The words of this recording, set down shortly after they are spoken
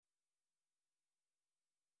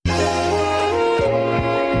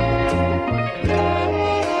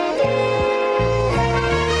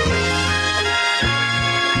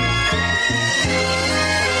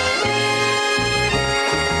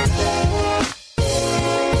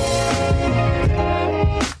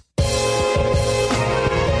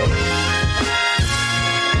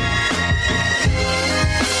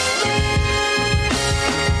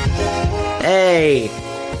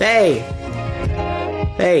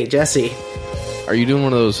Hey, Jesse. Are you doing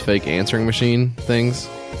one of those fake answering machine things?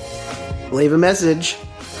 Leave a message.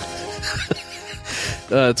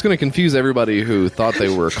 It's going to confuse everybody who thought they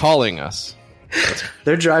were calling us.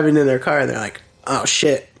 They're driving in their car and they're like, oh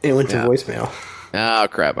shit, it went to voicemail. Oh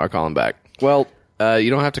crap, I'll call them back. Well, you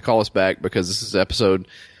don't have to call us back because this is episode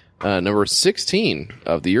number 16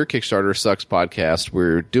 of the Your Kickstarter Sucks podcast.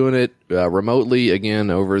 We're doing it remotely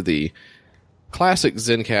again over the classic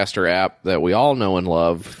Zencastr app that we all know and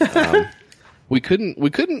love. We couldn't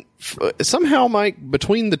somehow, Mike,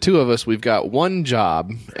 between the two of us, we've got one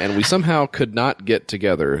job and we somehow could not get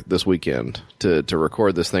together this weekend to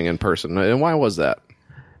record this thing in person. And why was that?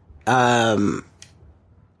 I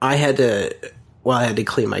had to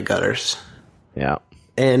clean my gutters. Yeah.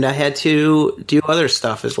 And I had to do other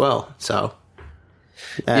stuff as well. So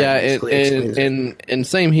and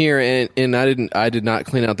same here. And I did not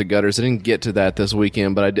clean out the gutters. I didn't get to that this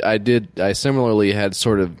weekend, but I similarly had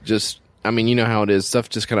sort of just, I mean, you know how it is. Stuff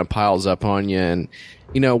just kind of piles up on you, and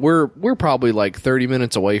you know we're probably like 30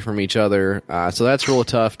 minutes away from each other, so that's real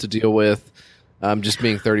tough to deal with. Just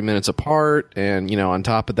being 30 minutes apart, and you know, on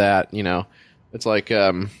top of that, you know, it's like,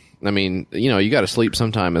 I mean, you know, you got to sleep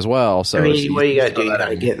sometime as well. So I mean, what do you got to do? You got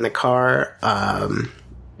to get in the car.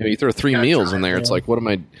 You throw 3 meals in there. It's like, what am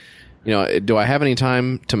I? You know, do I have any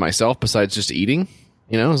time to myself besides just eating?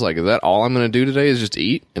 You know, it's like, is that all I'm going to do today is just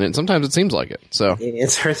eat? And sometimes it seems like it. So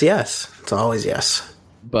it's yes. It's always yes.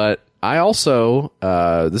 But I also,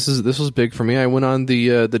 this was big for me. I went on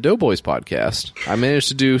the Doughboys podcast. I managed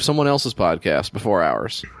to do someone else's podcast before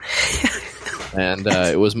ours. And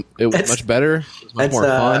it was much better. It was much more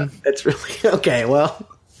fun. It's really okay. Well,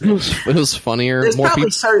 it was funnier. There's probably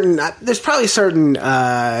certain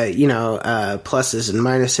pluses and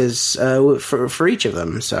minuses for each of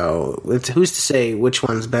them. So who's to say which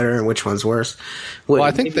one's better and which one's worse? Well, I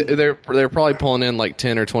think they're probably pulling in like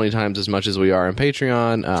 10 or 20 times as much as we are on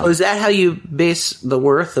Patreon. So is that how you base the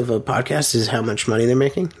worth of a podcast? Is how much money they're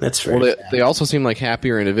making? That's fair. Well, they also seem like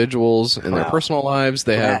happier individuals in their personal lives.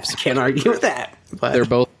 They have. I can't argue with that. But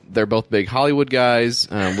They're both big Hollywood guys.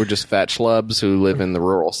 We're just fat schlubs who live in the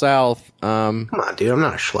rural South. Come on, dude. I'm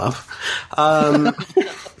not a schlub.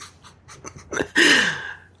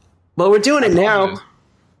 But we're doing it now.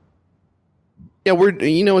 Yeah,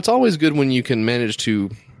 it's always good when you can manage to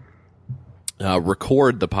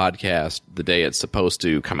record the podcast the day it's supposed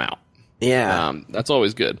to come out. Yeah. That's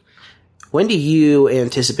always good. When do you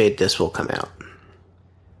anticipate this will come out?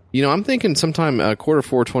 You know, I'm thinking sometime quarter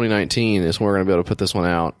 4 2019 is when we're going to be able to put this one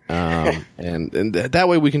out. And that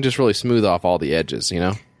way we can just really smooth off all the edges, you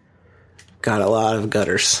know? Got a lot of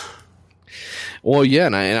gutters. Well, yeah,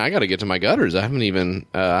 and I got to get to my gutters. I haven't even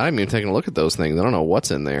taken a look at those things. I don't know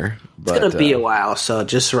what's in there. But, it's going to be a while, so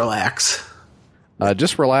just relax.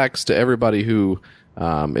 Just relax to everybody who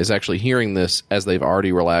is actually hearing this as they've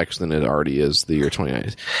already relaxed and it already is the year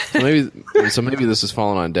 2019. So maybe this is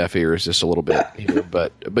falling on deaf ears just a little bit here,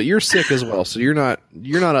 but you're sick as well, so you're not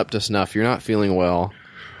up to snuff. You're not feeling well.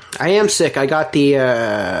 I am sick. I got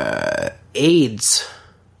the AIDS.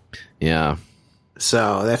 Yeah.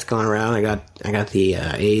 So that's going around. I got the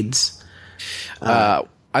AIDS.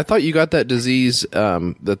 I thought you got that disease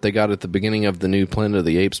that they got at the beginning of the new Planet of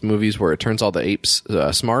the Apes movies, where it turns all the apes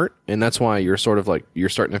smart, and that's why you're sort of like you're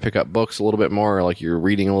starting to pick up books a little bit more, like you're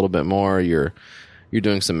reading a little bit more, you're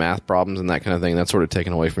doing some math problems and that kind of thing. That's sort of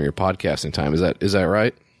taken away from your podcasting time. Is that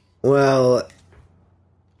right? Well,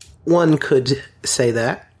 one could say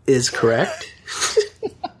that is correct.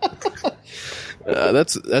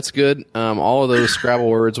 That's good. All of those Scrabble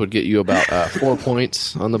words would get you about 4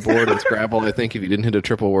 points on the board in Scrabble, I think, if you didn't hit a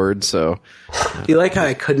triple word. So, do you like how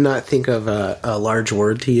I could not think of a large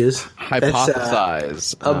word to use?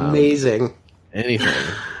 Hypothesize. Amazing. Anything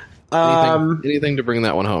to bring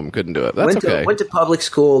that one home. Couldn't do it. That's okay. Went to public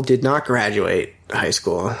school. Did not graduate high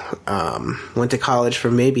school. Went to college for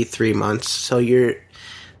maybe 3 months. So you're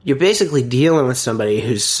basically dealing with somebody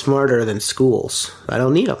who's smarter than schools. I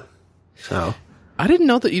don't need them. So. I didn't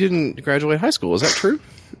know that you didn't graduate high school. Is that true?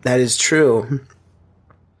 That is true.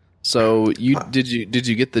 So did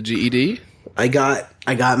you get the GED? I got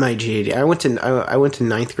my GED. I went to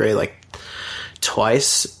ninth grade like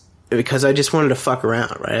twice because I just wanted to fuck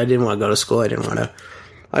around. Right? I didn't want to go to school. I didn't want to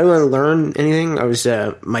learn anything. I was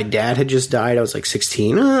my dad had just died. I was like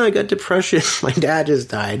 16. I got depression. My dad just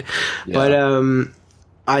died. Yeah. But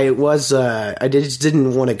I just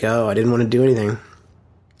didn't want to go. I didn't want to do anything.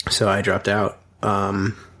 So I dropped out. I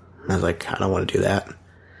was like, I don't want to do that.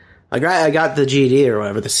 I got the GED or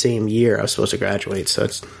whatever the same year I was supposed to graduate, so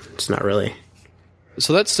it's not really.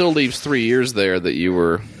 So that still leaves 3 years there that you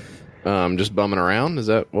were Just bumming around? Is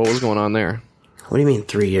that what was going on there? What do you mean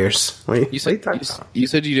 3 years? You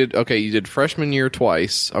said you did freshman year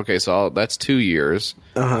twice. Okay, so that's 2 years.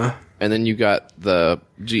 Uh-huh. And then you got the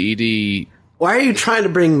GED. Why are you trying to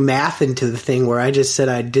bring math into the thing where I just said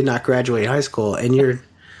I did not graduate high school, and you're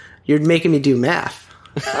making me do math?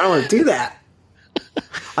 I don't want to do that.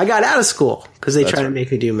 I got out of school because they tried to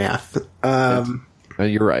make me do math.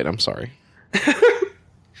 You're right. I'm sorry.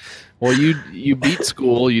 Well, you beat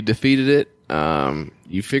school. You defeated it.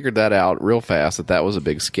 You figured that out real fast that was a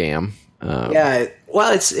big scam. Yeah.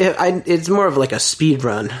 Well, it's more of like a speed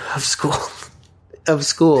run of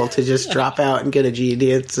school to just drop out and get a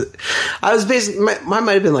GED. I was basically I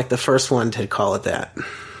might have been like the first one to call it that.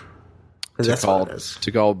 That's what it is.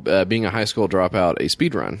 To call being a high school dropout a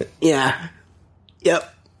speed run. Yeah.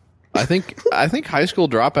 Yep. I think high school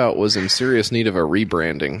dropout was in serious need of a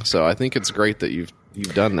rebranding. So I think it's great that you've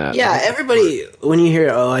done that. Yeah, everybody, when you hear,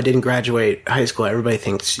 I didn't graduate high school, everybody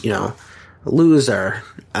thinks, loser,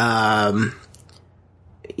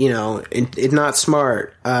 it's not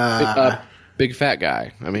smart. Big fat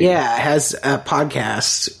guy. I mean, yeah, has a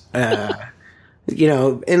podcast, and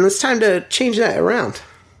it's time to change that around.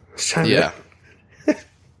 Yeah.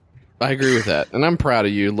 I agree with that. And I'm proud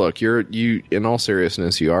of you. Look, you in all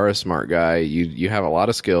seriousness, you are a smart guy. You have a lot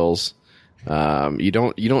of skills. You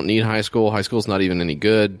don't need high school. High school's not even any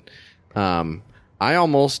good. I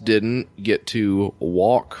almost didn't get to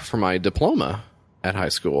walk for my diploma at high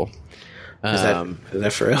school. Is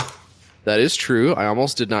that for real? That is true. I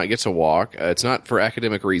almost did not get to walk. It's not for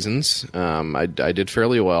academic reasons. I did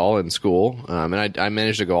fairly well in school, and I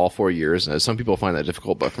managed to go all 4 years. Some people find that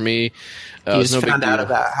difficult, but for me, you just found out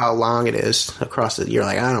about how long it is across it. You're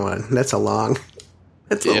like, I don't want. That's a long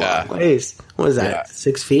ways. What is that?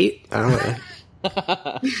 6 feet? I don't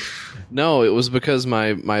know. No, it was because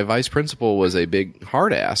my vice principal was a big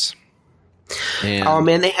hard ass. And oh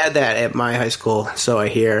man, they had that at my high school. So I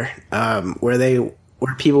hear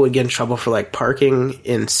where people would get in trouble for like parking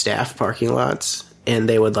in staff parking lots, and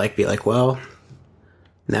they would be like, well,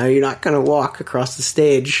 now you're not going to walk across the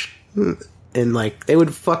stage. And they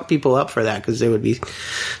would fuck people up for that because they would be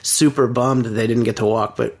super bummed that they didn't get to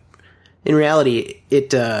walk. But in reality, it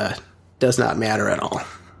does not matter at all.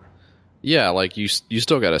 Yeah, you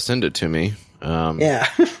still got to send it to me. Yeah.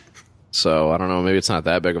 So I don't know, maybe it's not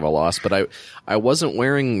that big of a loss, but I wasn't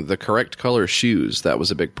wearing the correct color shoes. That was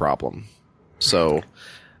a big problem. So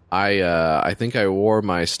I think I wore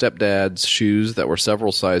my stepdad's shoes that were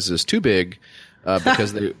several sizes too big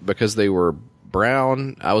because they were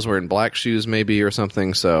brown. I was wearing black shoes maybe or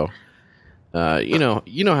something. So you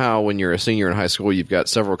know how when you're a senior in high school you've got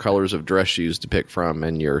several colors of dress shoes to pick from,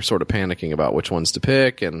 and you're sort of panicking about which ones to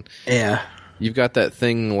pick, and yeah, you've got that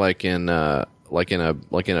thing like in a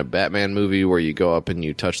Batman movie where you go up and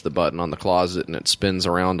you touch the button on the closet and it spins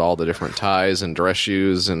around all the different ties and dress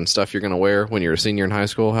shoes and stuff you're going to wear when you're a senior in high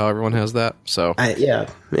school. How everyone has that. So yeah.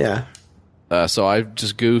 So I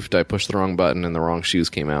just goofed. I pushed the wrong button and the wrong shoes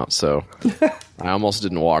came out. So I almost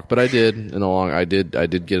didn't walk, but I did. I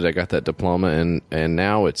did get it. I got that diploma, and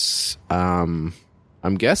now it's. I'm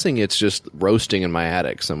guessing it's just roasting in my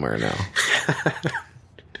attic somewhere now.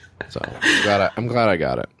 So I'm glad I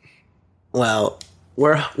got it. Well,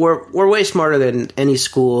 we're way smarter than any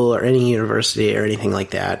school or any university or anything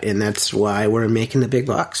like that, and that's why we're making the big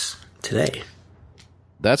bucks today.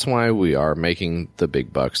 That's why we are making the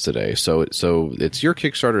big bucks today. So it's Your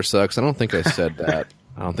Kickstarter Sucks. I don't think I said that.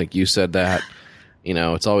 I don't think you said that.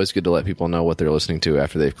 It's always good to let people know what they're listening to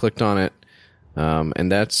after they've clicked on it.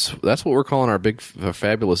 And that's what we're calling our big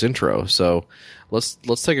fabulous intro. So let's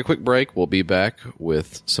take a quick break. We'll be back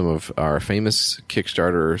with some of our famous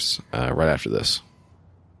Kickstarters right after this.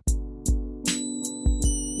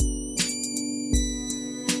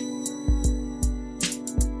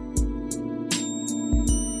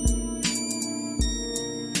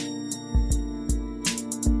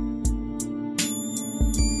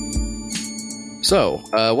 So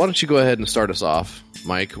why don't you go ahead and start us off,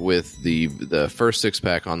 Mike, with the first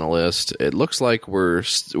 6-pack on the list. It looks like we're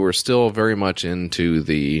still very much into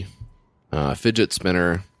the fidget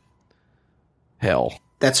spinner hell.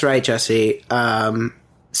 That's right, Jesse.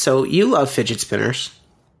 So you love fidget spinners.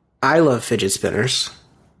 I love fidget spinners.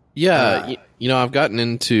 Yeah, I've gotten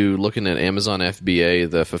into looking at Amazon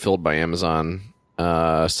FBA, the Fulfilled by Amazon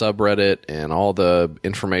subreddit, and all the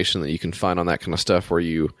information that you can find on that kind of stuff, where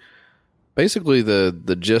you basically,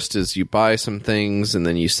 the gist is you buy some things and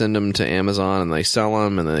then you send them to Amazon and they sell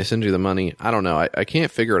them and then they send you the money. I don't know. I can't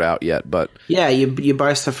figure it out yet, but yeah, you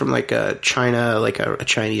buy stuff from China, a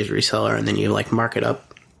Chinese reseller, and then you mark it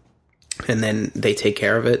up, and then they take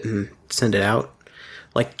care of it and send it out.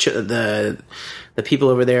 Like the people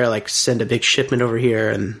over there like send a big shipment over here,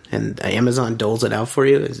 and Amazon doles it out for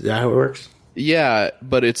you. Is that how it works? Yeah,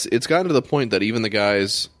 but it's gotten to the point that even the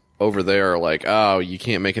guys over there are like, oh, you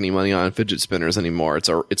can't make any money on fidget spinners anymore.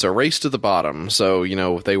 It's a race to the bottom. So,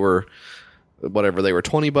 they were whatever, they were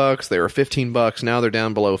 $20, they were $15, now they're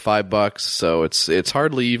down below $5. So it's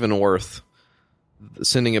hardly even worth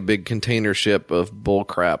sending a big container ship of bull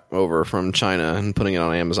crap over from China and putting it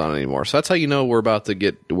on Amazon anymore. So that's how you know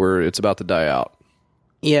it's about to die out.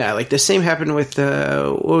 Yeah, like the same happened with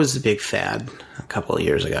what was the big fad a couple of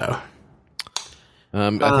years ago?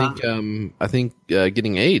 I think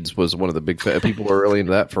getting AIDS was one of the big people were really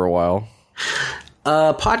into that for a while.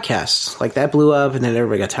 Podcasts like that blew up, and then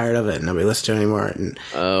everybody got tired of it, and nobody listened to it anymore. And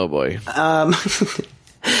oh boy,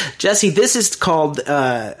 Jesse, this is called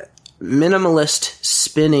minimalist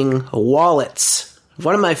spinning wallets.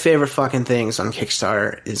 One of my favorite fucking things on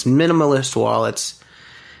Kickstarter is minimalist wallets.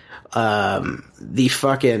 The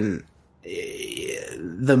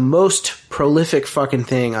most prolific fucking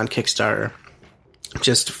thing on Kickstarter.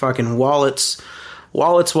 Just fucking wallets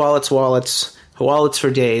for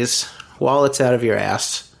days, wallets out of your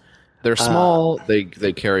ass. They're small.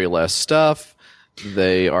 They carry less stuff.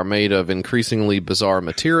 They are made of increasingly bizarre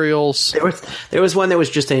materials. There was one that was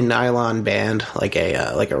just a nylon band, like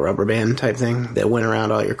a rubber band type thing that went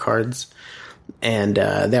around all your cards, and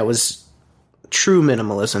that was true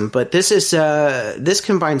minimalism. But this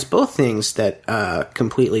combines both things that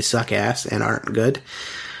completely suck ass and aren't good.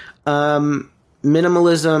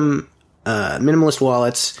 Minimalist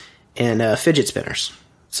wallets and fidget spinners.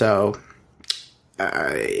 So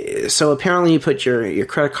apparently you put your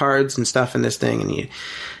credit cards and stuff in this thing, and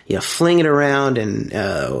you fling it around and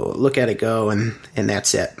look at it go, and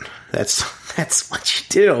that's it. That's what you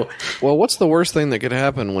do. Well, what's the worst thing that could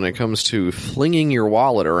happen when it comes to flinging your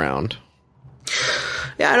wallet around?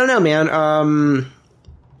 Yeah, I don't know, man.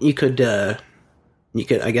 You could I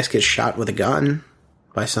guess get shot with a gun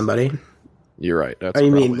by somebody. You're right. Oh,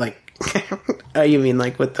 you mean like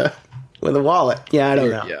with the wallet? Yeah, I don't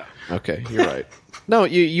know. Yeah. Okay, you're right. No,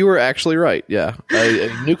 you were actually right. Yeah,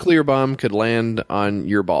 a nuclear bomb could land on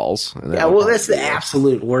your balls. Yeah, well, that's the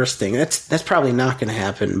absolute worst thing. That's probably not going to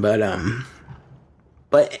happen.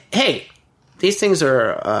 But hey, these things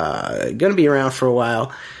are going to be around for a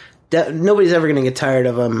while. Nobody's ever going to get tired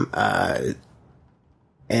of them,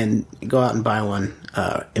 and go out and buy one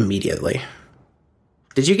immediately.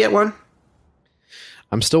 Did you get one?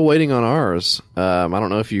 I'm still waiting on ours. I don't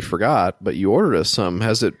know if you forgot, but you ordered us some.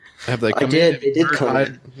 Have they come in? They did come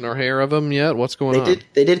in. Nor hair of them yet? What's going on?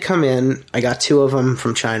 They did come in. I got 2 of them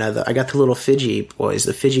from China. I got the little Fidgy boys,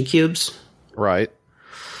 the Fidgy cubes. Right.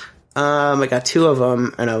 I got 2 of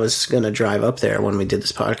them, and I was going to drive up there when we did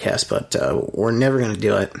this podcast, but we're never going to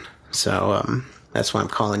do it. So that's why I'm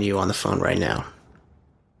calling you on the phone right now.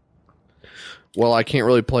 Well, I can't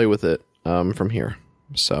really play with it from here.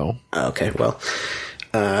 So okay, well,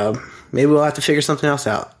 maybe we'll have to figure something else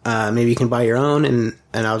out. Maybe you can buy your own, and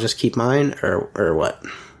I'll just keep mine, or what?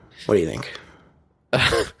 What do you think?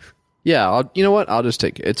 Yeah, you know what? I'll just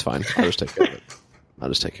take it. It's fine. I'll just take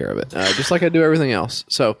care of it. Just like I do everything else.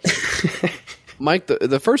 So, Mike,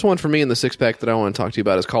 the first one for me in the 6-pack that I want to talk to you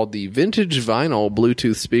about is called the Vintage Vinyl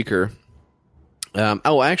Bluetooth Speaker.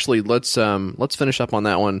 Actually, let's finish up on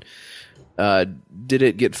that one. Did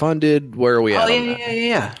it get funded? Where are we at?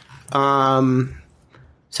 Yeah.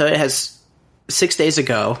 So it has 6 days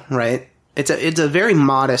ago, right? It's a very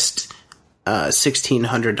modest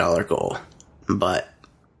 $1,600 goal, but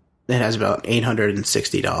it has about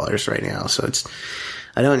 $860 right now. So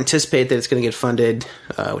I don't anticipate that it's going to get funded,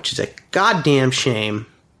 which is a goddamn shame.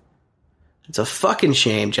 It's a fucking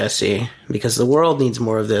shame, Jesse, because the world needs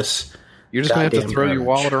more of this. You're just going to have to throw your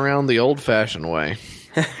wallet around the old-fashioned way.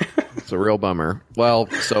 It's a real bummer. Well,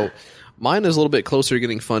 so mine is a little bit closer to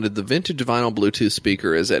getting funded. The Vintage Vinyl Bluetooth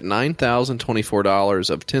speaker is at $9,024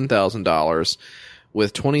 of $10,000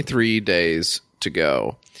 with 23 days to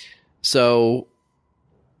go. So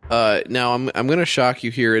now I'm going to shock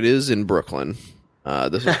you here. It is in Brooklyn.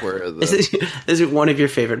 This is where this is one of your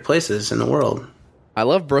favorite places in the world. I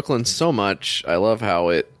love Brooklyn so much. I love how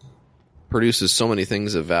it produces so many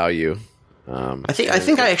things of value. I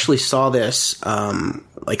think I actually saw this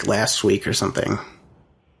like last week or something.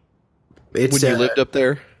 When you lived up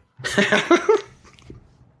there?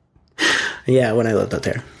 Yeah, when I lived up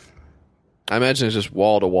there. I imagine it's just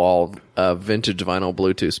wall-to-wall vintage vinyl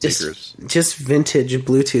Bluetooth speakers. Just vintage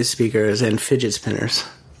Bluetooth speakers and fidget spinners.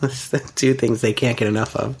 That's the 2 things they can't get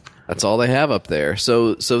enough of. That's all they have up there.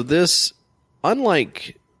 So this,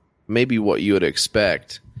 unlike maybe what you would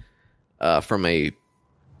expect from a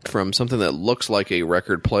from something that looks like a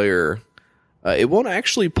record player. It won't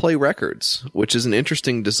actually play records, which is an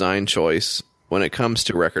interesting design choice when it comes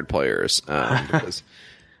to record players. Because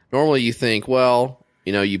normally you think, well,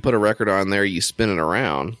 you put a record on there, you spin it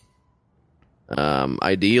around.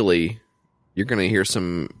 Ideally, you're going to hear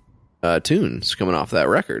some tunes coming off that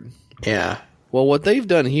record. Yeah. Well, what they've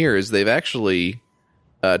done here is they've actually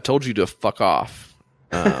told you to fuck off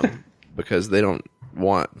because they don't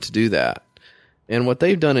want to do that. And what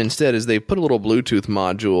they've done instead is they've put a little Bluetooth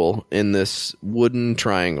module in this wooden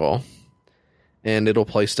triangle, and it'll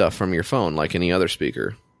play stuff from your phone like any other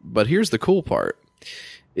speaker. But here's the cool part,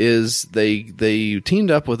 is they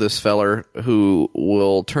teamed up with this feller who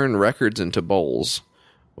will turn records into bowls,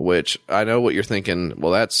 which I know what you're thinking,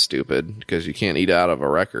 well, that's stupid because you can't eat out of a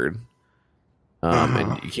record.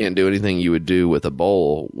 And you can't do anything you would do with a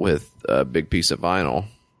bowl with a big piece of vinyl.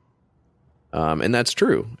 And that's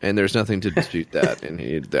true. And there's nothing to dispute that. And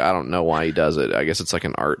I don't know why he does it. I guess it's like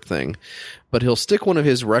an art thing. But he'll stick one of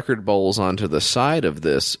his record bowls onto the side of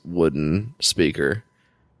this wooden speaker.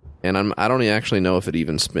 And I don't actually know if it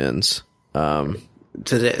even spins. So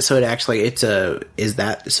it actually,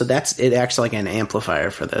 that's it actually like an amplifier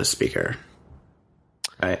for the speaker.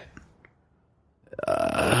 Right.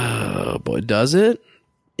 Oh boy, does it?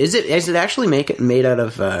 Is it actually made out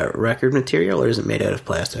of record material, or is it made out of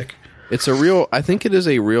plastic? It's I think it is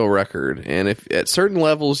a real record, and if at certain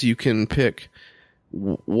levels you can pick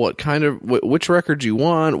which record you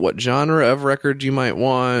want, what genre of record you might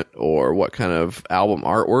want, or what kind of album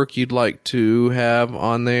artwork you'd like to have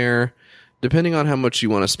on there, depending on how much you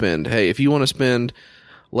want to spend. Hey, if you want to spend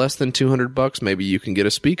less than $200, maybe you can get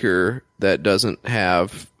a speaker that doesn't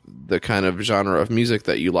have the kind of genre of music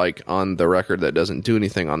that you like on the record, that doesn't do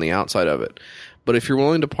anything on the outside of it. But if you're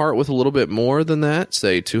willing to part with a little bit more than that,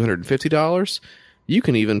 say $250, you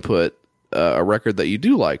can even put a record that you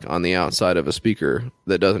do like on the outside of a speaker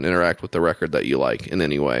that doesn't interact with the record that you like in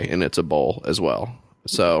any way, and it's a bowl as well.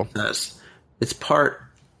 So it's part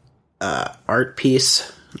art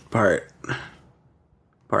piece, part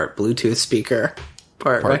Bluetooth speaker,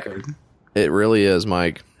 part record. It really is,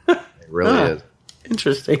 Mike. It really is.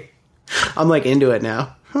 Interesting. I'm like into it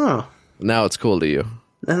now. Huh. Now it's cool to you.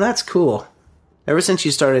 And that's cool. Ever since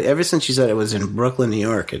you said it was in Brooklyn, New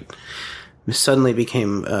York, it suddenly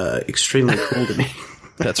became extremely cool to me.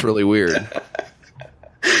 That's really weird.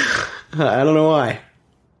 I don't know why.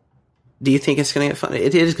 Do you think it's going to get funded?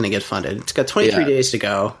 It is going to get funded. It's got 23 days to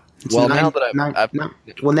go. Well, now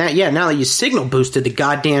that you signal boosted the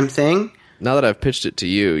goddamn thing. Now that I've pitched it to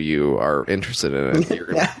you, you are interested in it. You're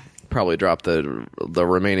going to probably drop the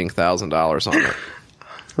remaining $1,000 on it.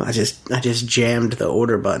 I just jammed the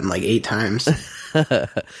order button like 8 times.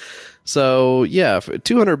 So yeah,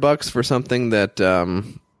 $200 for something that,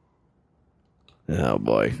 oh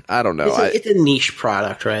boy, I don't know. It's a niche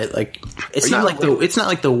product, right? Like it's not like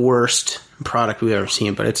the worst product we've ever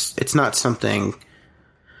seen, but it's not something.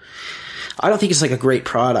 I don't think it's like a great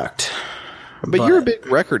product. But you're a big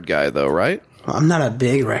record guy, though, right? I'm not a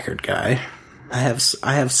big record guy. I have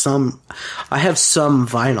some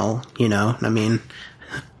vinyl, I mean.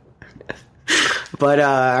 But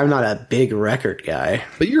I'm not a big record guy.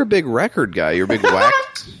 But you're a big record guy. You're a big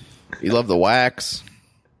wax. You love the wax.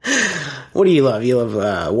 What do you love? You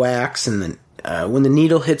love wax, and then when the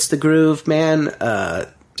needle hits the groove, man.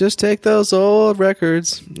 Just take those old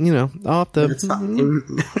records, off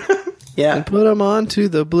the... yeah. And put them onto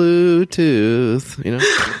the Bluetooth,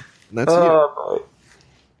 That's you.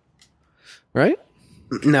 Right?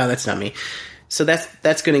 No, that's not me. So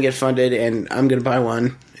that's going to get funded, and I'm going to buy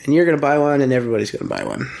one. And you're going to buy one, and everybody's going to buy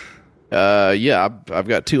one. Yeah, I've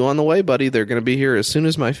got 2 on the way, buddy. They're going to be here as soon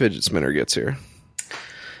as my fidget spinner gets here.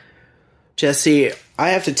 Jesse, I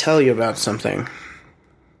have to tell you about something.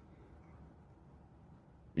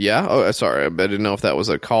 Yeah? Oh, sorry. I didn't know if that was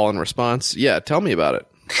a call and response. Yeah, tell me about it.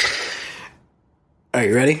 Are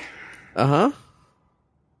you ready? Uh-huh.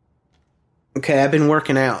 Okay, I've been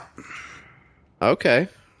working out. Okay.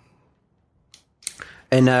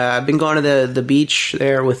 And I've been going to the beach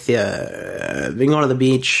there with the... been going to the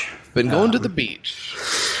beach. Been going to the beach.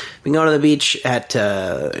 Been going to the beach at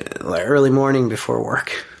early morning before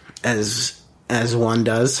work, as one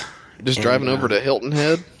does. Just driving over to Hilton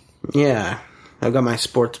Head? Yeah. I've got my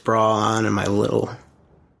sports bra on and my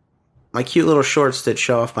cute little shorts that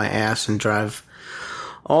show off my ass and drive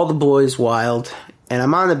all the boys wild. And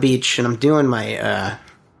I'm on the beach and I'm doing my,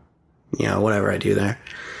 whatever I do there.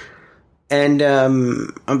 And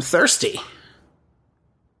I'm thirsty.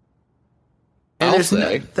 And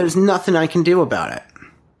there's nothing I can do about it.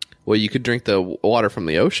 Well, you could drink the water from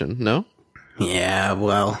the ocean, no? Yeah,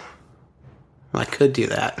 well, I could do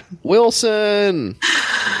that. Wilson!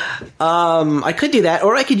 I could do that,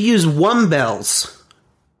 or I could use Wumbells,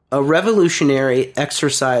 a revolutionary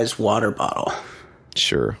exercise water bottle.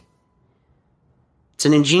 Sure. It's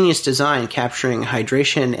an ingenious design capturing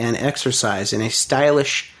hydration and exercise in a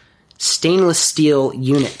stylish stainless steel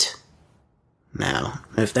unit. Now,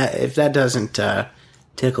 if that doesn't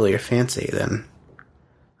tickle your fancy, then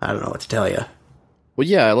I don't know what to tell you. Well,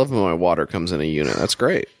 yeah, I love when my water comes in a unit. That's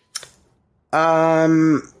great.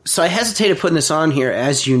 So I hesitated putting this on here,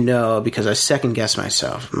 as you know, because I second guessed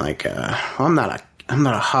myself. I'm like, I'm not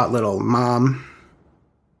a hot little mom.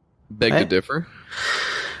 Beg to differ.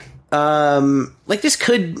 Like this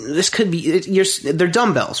could be they're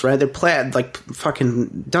dumbbells, right? They're plaid, like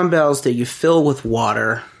fucking dumbbells that you fill with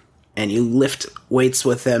water, and you lift weights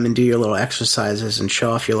with them and do your little exercises and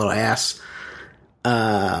show off your little ass.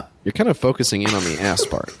 You're kind of focusing in on the ass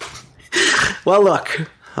part. Well, look,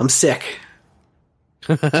 I'm sick.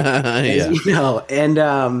 Yeah. You know,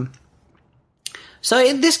 and so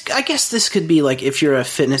I guess this could be like if you're a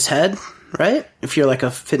fitness head, right? If you're like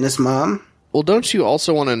a fitness mom. Well, don't you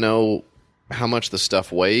also want to know how much the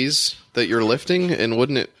stuff weighs that you're lifting? And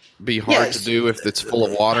wouldn't it be hard to do if it's full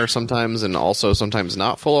of water sometimes and also sometimes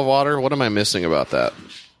not full of water? What am I missing about that?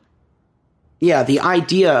 Yeah, the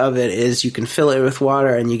idea of it is you can fill it with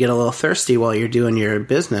water and you get a little thirsty while you're doing your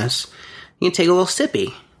business. You can take a little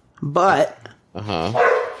sippy. But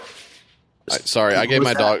sorry, I gave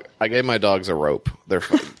my dogs a rope. They're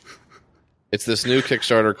fun. It's this new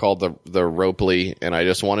Kickstarter called the Ropely, and I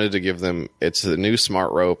just wanted to give them. It's a new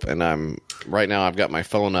smart rope, and right now I've got my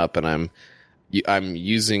phone up, and I'm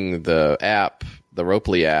using the app, the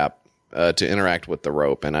Ropely app, to interact with the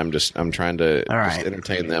rope, and I'm trying to just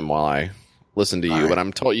entertain them while I listen to you. But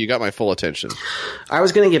I'm told you got my full attention. I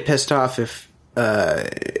was gonna get pissed off if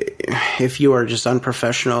you were just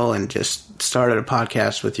unprofessional and just started a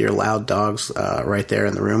podcast with your loud dogs right there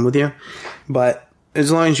in the room with you, but as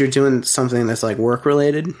long as you're doing something that's like work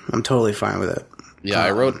related, I'm totally fine with it. Yeah,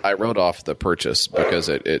 I wrote off the purchase because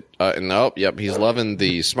he's loving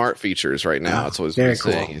the smart features right now. That's what he's been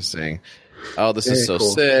saying. He's saying, "Oh, this is so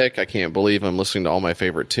sick! I can't believe I'm listening to all my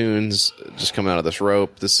favorite tunes just coming out of this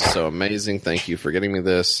rope. This is so amazing. Thank you for getting me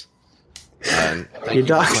this." And my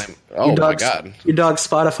God, your dog's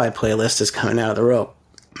Spotify playlist is coming out of the rope.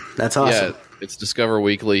 That's awesome. Yeah, it's Discover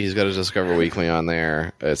Weekly. He's got his Discover Weekly on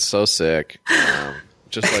there. It's so sick.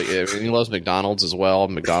 Just like he loves McDonald's as well.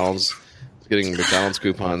 McDonald's getting McDonald's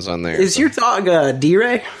coupons on there. Is your dog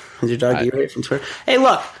D-Ray? Is your dog D-Ray from Twitter? Hey,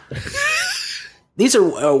 look. These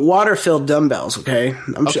are water-filled dumbbells, okay?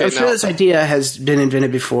 I'm sure this idea has been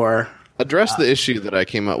invented before. Address the issue that I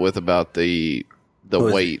came up with about the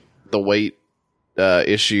weight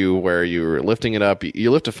issue where you're lifting it up.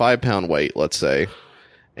 You lift a 5-pound weight, let's say,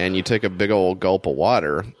 and you take a big old gulp of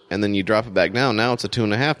water, and then you drop it back down. Now it's a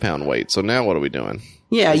 2.5-pound weight. So now what are we doing?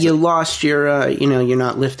 Yeah, lost your, you're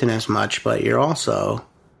not lifting as much, but you're also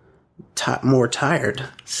more tired.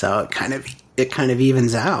 So it kind of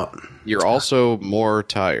evens out. You're also more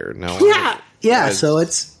tired now. Yeah. So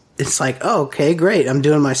it's like, oh, okay, great. I'm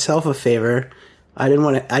doing myself a favor. I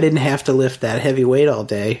didn't have to lift that heavy weight all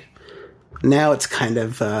day. Now it's kind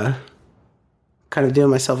of doing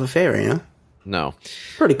myself a favor, you know? No.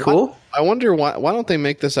 Pretty cool. I wonder why don't they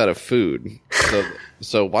make this out of food?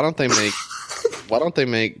 So why don't they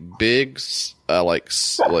make big like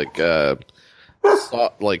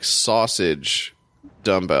sausage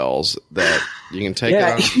dumbbells that you can take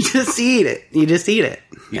out. You just eat it. You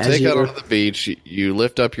take it onto the beach, you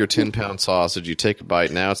lift up your 10-pound sausage, you take a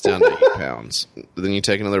bite, now it's down to 8 pounds. Then you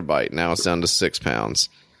take another bite, now it's down to 6 pounds.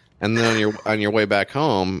 And then on your way back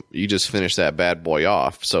home, you just finish that bad boy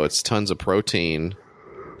off. So it's tons of protein,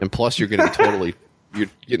 and plus you're getting totally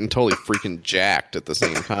freaking jacked at the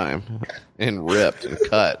same time, and ripped and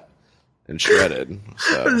cut and shredded.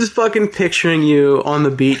 So. I'm just fucking picturing you on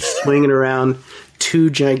the beach swinging around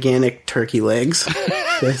 2 gigantic turkey legs,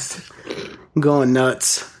 just going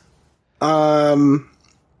nuts. I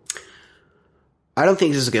don't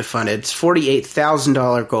think this is good fun. It's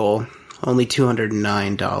 $48,000 goal. Only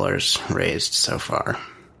 $209 raised so far.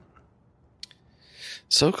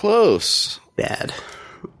 So close. Bad.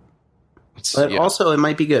 But also, it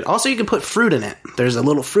might be good. Also, you can put fruit in it. There's a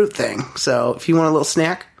little fruit thing. So if you want a little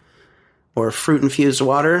snack or fruit-infused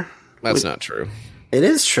water. That's not true. It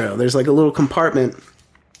is true. There's like a little compartment.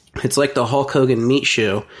 It's like the Hulk Hogan meat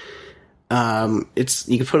shoe. It's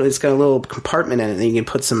got a little compartment in it, and you can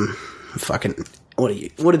put some fucking... What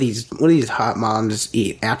do these hot moms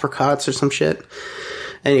eat? Apricots or some shit?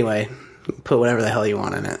 Anyway, put whatever the hell you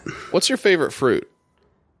want in it. What's your favorite fruit?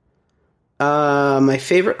 My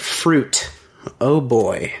favorite fruit. Oh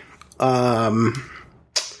boy. A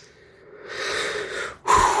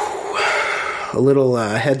little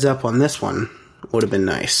heads up on this one would have been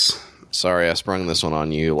nice. Sorry, I sprung this one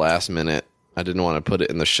on you last minute. I didn't want to put it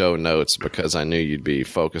in the show notes because I knew you'd be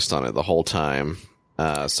focused on it the whole time.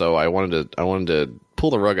 So I wanted to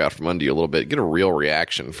pull the rug out from under you a little bit, get a real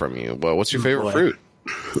reaction from you. Well, what's your favorite fruit?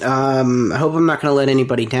 I hope I'm not going to let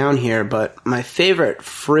anybody down here, but my favorite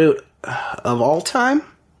fruit of all time?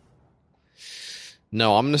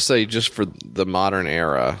 No, I'm going to say just for the modern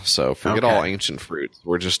era. So forget all ancient fruits.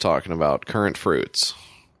 We're just talking about current fruits.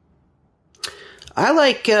 I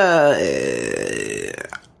like the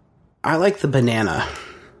banana.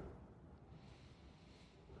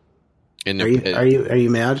 And are you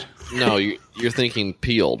mad? No, you're thinking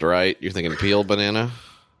peeled, right? You're thinking peeled banana?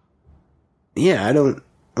 Yeah, I'm not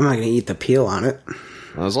going to eat the peel on it. Well,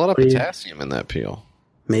 there's a lot of potassium in that peel.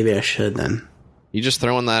 Maybe I should then. You just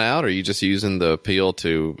throwing that out, or are you just using the peel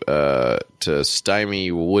to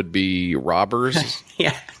stymie would-be robbers?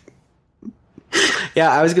 Yeah.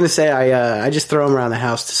 Yeah, I was going to say I just throw them around the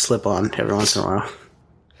house to slip on every once in a while.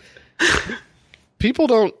 People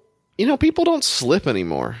don't slip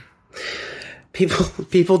anymore.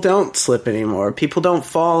 People don't slip anymore. People don't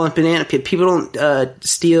fall on banana. People don't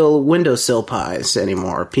steal windowsill pies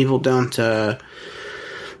anymore. People don't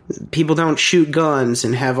shoot guns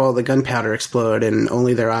and have all the gunpowder explode and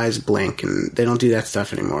only their eyes blink, and they don't do that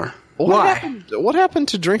stuff anymore. Why? What happened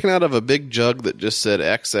to drinking out of a big jug that just said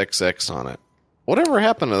XXX on it? Whatever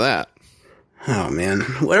happened to that? Oh, man.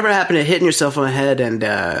 Whatever happened to hitting yourself on the head and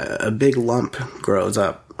a big lump grows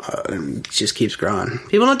up and just keeps growing?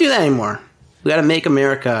 People don't do that anymore. We got to make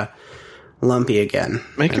America lumpy again.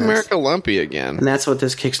 Make America lumpy again. And that's what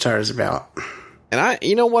this Kickstarter is about. And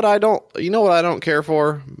you know what I don't care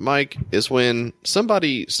for, Mike, is when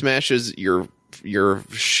somebody smashes your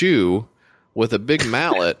shoe with a big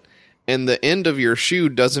mallet and the end of your shoe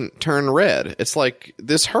doesn't turn red. It's like,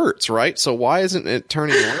 this hurts, right? So why isn't it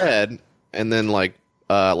turning red and then like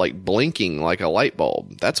blinking like a light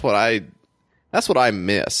bulb? That's what I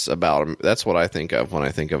miss about them. That's what I think of when I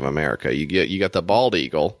think of America. You got the bald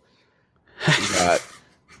eagle. You got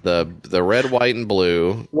the red, white, and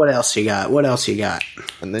blue. What else you got?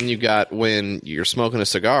 And then you got when you're smoking a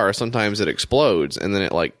cigar, sometimes it explodes and then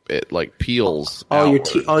it peels.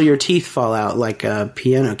 All your teeth fall out like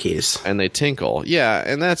piano keys. And they tinkle. Yeah,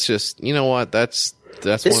 and that's just, you know what? That's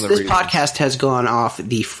one of the reasons. This podcast has gone off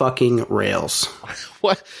the fucking rails.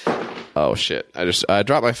 What? Oh shit. I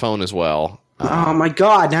dropped my phone as well. Oh my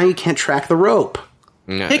god, now you can't track the rope.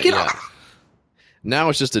 Pick it up. Now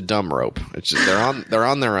it's just a dumb rope. It's just they're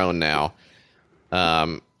on their own now.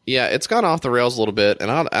 Yeah, it's gone off the rails a little bit,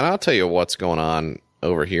 and I'll tell you what's going on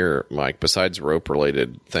over here, Mike, besides rope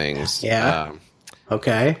related things. Yeah.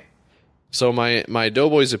 Okay. So my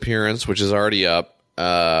Doughboys appearance, which is already up,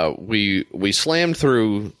 we slammed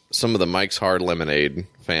through some of the Mike's Hard Lemonade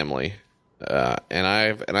family. And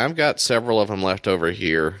I've got several of them left over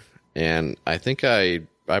here. And I think I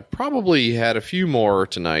probably had a few more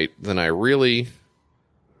tonight than I really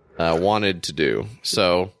wanted to do.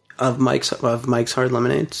 So of Mike's Hard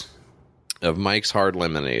Lemonades. Of Mike's Hard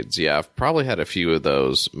Lemonades, yeah, I've probably had a few of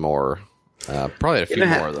those more. Probably had a few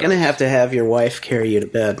more of those. Gonna have to have your wife carry you to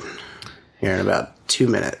bed here in about 2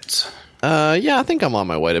 minutes. Yeah, I think I'm on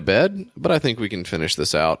my way to bed, but I think we can finish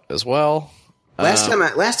this out as well. Last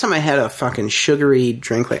time I had a fucking sugary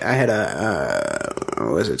drink, like I had a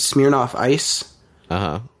what was it, Smirnoff Ice?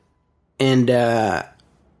 Uh-huh. And I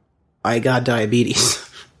got diabetes.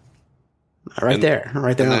 Right there on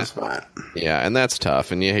the spot. Yeah, and that's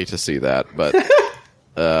tough, and you hate to see that, but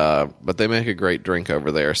but they make a great drink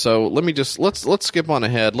over there. So let's skip on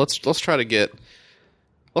ahead. Let's try to get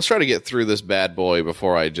through this bad boy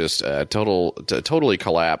before I just totally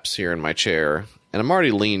collapse here in my chair. And I'm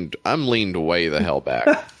leaned way the hell back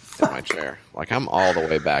in my chair. Like I'm all the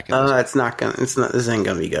way back in this. This ain't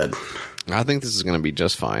gonna be good. I think this is gonna be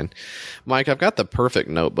just fine. Mike, I've got the perfect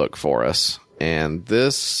notebook for us. And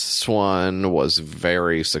this one is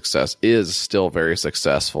still very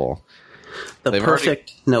successful. The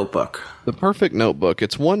perfect notebook. The perfect notebook.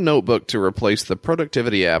 It's one notebook to replace the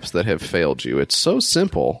productivity apps that have failed you. It's so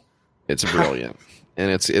simple. It's brilliant.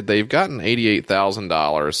 And they've gotten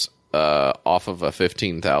 $88,000 off of a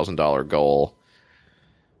 $15,000 goal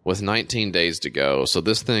with 19 days to go. So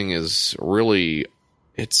this thing is really,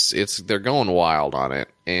 they're going wild on it.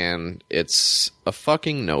 And it's a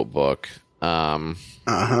fucking notebook. But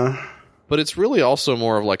it's really also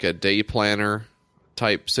more of like a day planner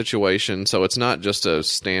type situation. So it's not just a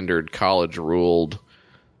standard college ruled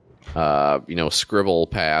scribble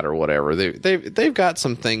pad or whatever. They've got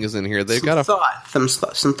some things in here. They've got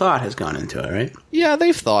some thought has gone into it, right? Yeah,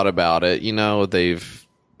 they've thought about it.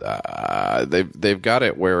 They've got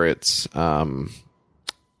it where it's binders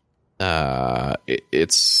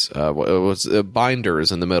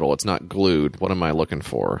in the middle. It's not glued. What am I looking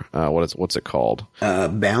for? What's it called?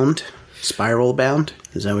 Bound, spiral bound.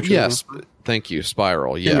 Is that what you're Yes, thank you.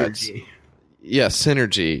 Spiral. Yeah, Synergy.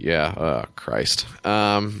 Synergy. Yeah. Oh, Christ.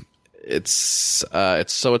 It's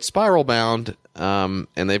spiral bound. And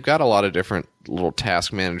they've got a lot of different little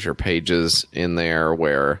task manager pages in there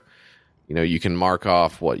where, you can mark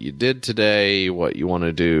off what you did today, what you want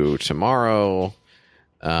to do tomorrow.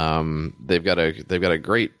 They've got a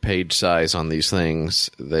great page size on these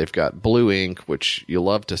things. They've got blue ink, which you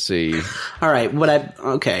love to see. All right.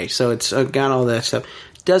 Okay. So it's got all that stuff.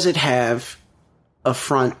 Does it have a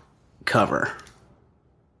front cover?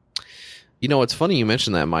 It's funny you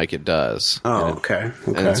mentioned that, Mike. It does. Oh, okay.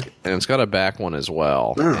 And it's got a back one as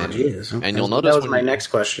well. Oh, jeez. Okay. And you'll notice that was my next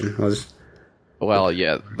question. Well,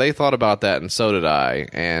 yeah, they thought about that, and so did I.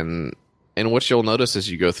 And what you'll notice as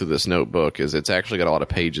you go through this notebook is it's actually got a lot of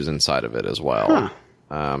pages inside of it as well.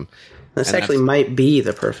 Huh. This actually might be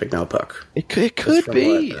the perfect notebook. It could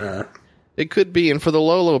be. It could be, and for the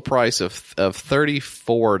low price of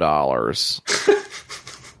 $34.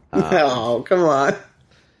 Oh, come on.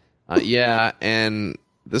 Yeah, and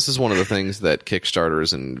this is one of the things that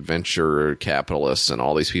Kickstarters and venture capitalists and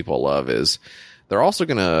all these people love is they're also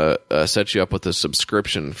going to set you up with a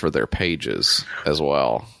subscription for their pages as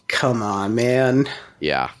well. Come on, man.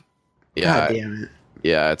 Yeah. God damn it.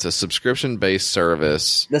 Yeah, it's a subscription-based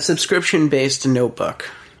service. The subscription-based notebook.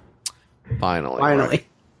 Finally. Right?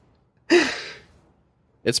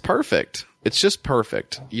 It's perfect. It's just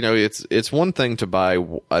perfect. It's one thing to buy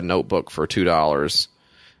a notebook for $2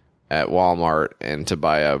 at Walmart and to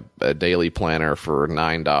buy a daily planner for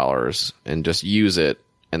 $9 and just use it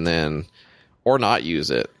or not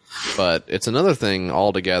use it. But it's another thing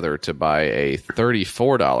altogether to buy a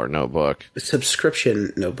 $34 notebook. A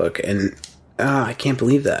subscription notebook. And I can't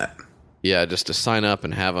believe that. Yeah, just to sign up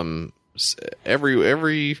and have them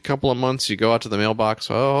every couple of months you go out to the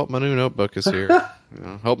mailbox. Oh, I hope my new notebook is here.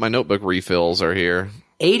 Hope my notebook refills are here.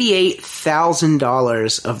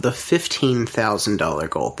 $88,000 of the $15,000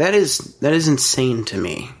 goal. That is insane to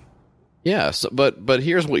me. Yeah, but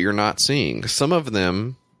here's what you're not seeing. Some of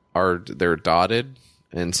them they're dotted,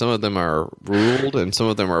 and some of them are ruled, and some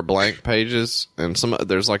of them are blank pages, and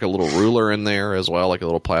there's like a little ruler in there as well, like a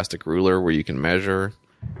little plastic ruler where you can measure.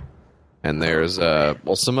 And there's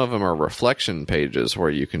some of them are reflection pages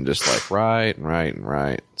where you can just like write and write and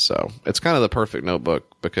write. So it's kind of the perfect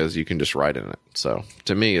notebook because you can just write in it. So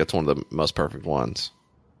to me, it's one of the most perfect ones.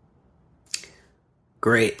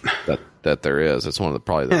 Great. That there is. It's one of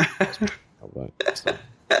probably the most so.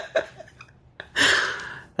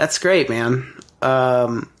 That's great, man.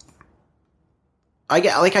 I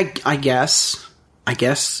guess.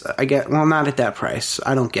 Well, not at that price.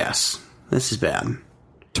 I don't guess. This is bad.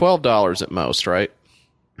 $12 at most, right?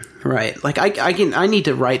 Right. Like I need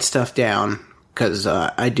to write stuff down because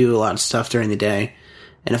I do a lot of stuff during the day,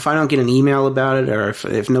 and if I don't get an email about it or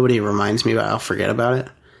if nobody reminds me about it, I'll forget about it.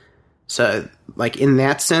 So, like in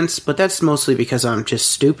that sense, but that's mostly because I'm just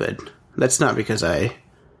stupid. That's not because I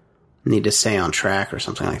need to stay on track or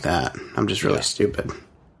something like that. I'm just really stupid.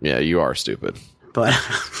 Yeah, you are stupid. But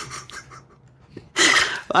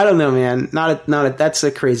I don't know, man. That's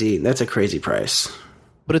a crazy price.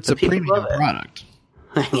 But it's a premium product.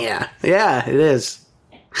 Yeah, it is.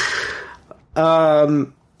 Let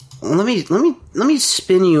me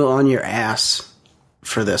spin you on your ass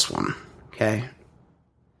for this one, okay?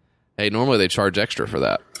 Hey, normally they charge extra for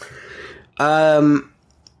that. I'm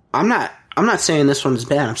not saying this one's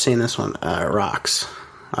bad. I'm saying this one rocks.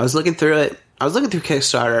 I was looking through it. I was looking through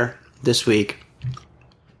Kickstarter this week,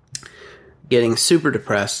 getting super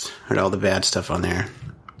depressed at all the bad stuff on there.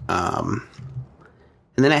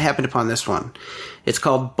 And then I happened upon this one. It's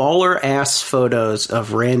called Baller Ass Photos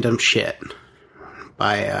of Random Shit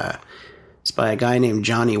it's by a guy named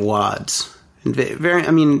Johnny Wads. And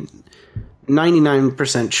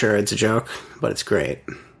 99% sure it's a joke, but it's great.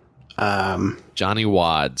 Johnny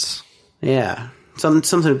Wads. Yeah.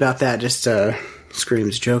 Something about that just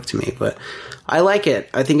screams joke to me, but I like it.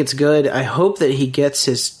 I think it's good. I hope that he gets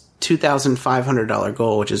his $2,500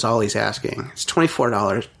 goal, which is all he's asking. It's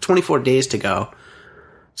 $24, 24 days to go.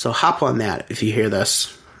 So hop on that if you hear this.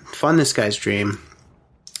 Fund this guy's dream.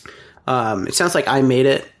 It sounds like I made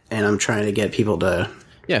it, and I'm trying to get people to...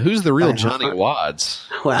 Yeah, who's the real Johnny Wads?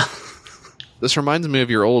 Well... This reminds me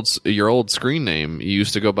of your old screen name. You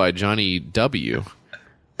used to go by Johnny W.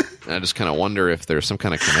 And I just kind of wonder if there's some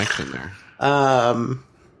kind of connection there.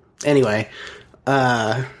 Anyway,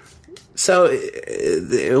 so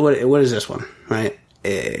what is this one, right?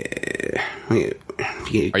 Are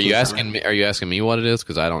you asking me? Are you asking me what it is?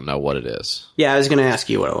 Because I don't know what it is. Yeah, I was going to ask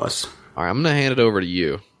you what it was. All right, I'm going to hand it over to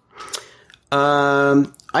you.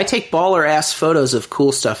 I take baller ass photos of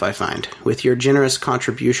cool stuff I find. With your generous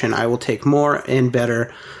contribution, I will take more and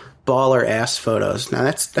better baller ass photos. Now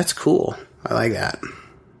that's cool. I like that.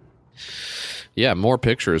 Yeah, more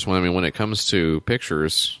pictures. When it comes to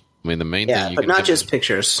pictures, I mean the main thing. Yeah, but not just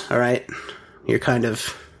pictures. All right, you're kind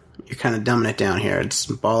of dumbing it down here. It's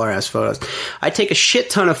baller ass photos. I take a shit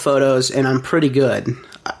ton of photos, and I'm pretty good.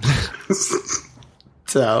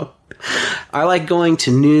 So, I like going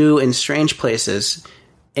to new and strange places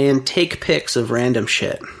and take pics of random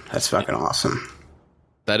shit. That's fucking awesome.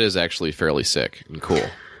 That is actually fairly sick and cool.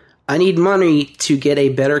 I need money to get a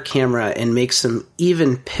better camera and make some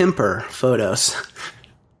even pimper photos.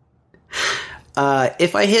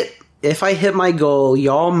 If I hit my goal,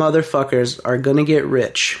 y'all motherfuckers are gonna get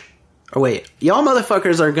rich. Or wait, y'all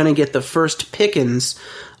motherfuckers are gonna get the first pickings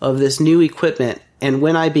of this new equipment, and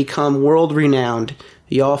when I become world renowned,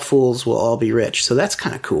 y'all fools will all be rich. So that's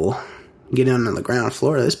kind of cool. Get in on the ground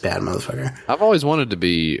floor of this bad motherfucker. I've always wanted to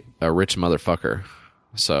be a rich motherfucker,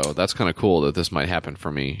 so that's kind of cool that this might happen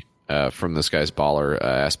for me from this guy's baller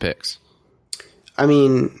ass pics. I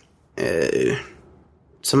mean,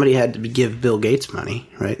 somebody had to give Bill Gates money,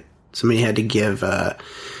 right? Somebody had to give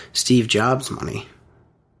Steve Jobs money.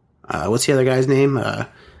 What's the other guy's name?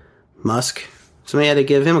 Musk. Somebody had to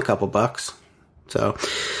give him a couple bucks. So,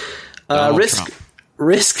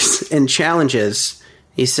 risks and challenges.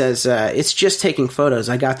 He says, it's just taking photos.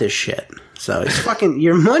 I got this shit. So it's fucking,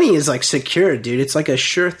 your money is like secured, dude. It's like a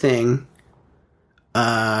sure thing. So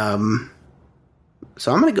I'm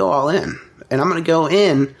going to go all in. And I'm going to go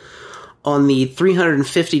in on the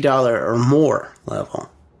 $350 or more level.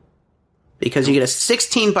 Because you get a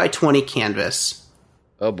 16 by 20 canvas.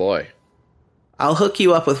 Oh boy. I'll hook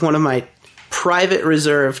you up with one of my private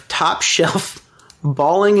reserve top shelf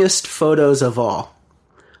ballingest photos of all.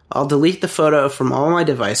 I'll delete the photo from all my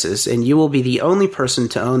devices, and you will be the only person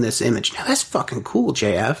to own this image. Now, that's fucking cool,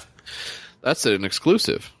 JF. That's an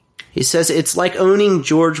exclusive. He says it's like owning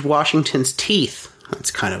George Washington's teeth.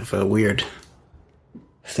 That's kind of a weird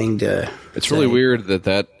thing to It's say. really weird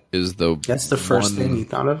that is That's the first thing you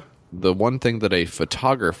thought of? The one thing that a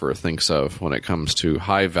photographer thinks of when it comes to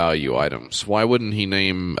high-value items. Why wouldn't he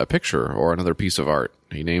name a picture or another piece of art?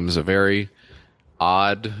 He names a very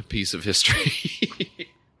odd piece of history.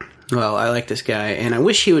 Well, I like this guy, and I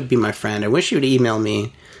wish he would be my friend. I wish he would email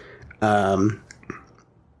me. Nobody's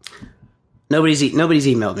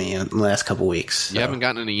emailed me in the last couple weeks. So. You haven't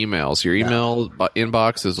gotten any emails. Your email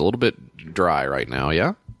inbox is a little bit dry right now,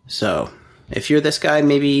 yeah? So, if you're this guy,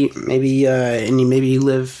 maybe you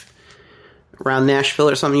live around Nashville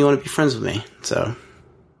or something, you want to be friends with me. So,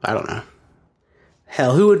 I don't know.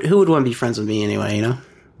 Hell, who would want to be friends with me anyway, you know?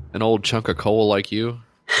 An old chunk of coal like you?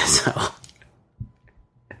 So,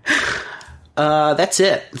 that's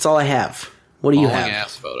it. That's all I have. What do you have?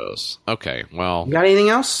 Ass photos. Okay, well, You got anything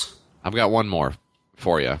else? I've got one more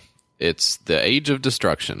for you. It's The Age of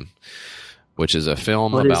Destruction, which is a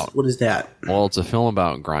film What about... is that? Well, it's a film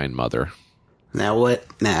about Grindmother. Now what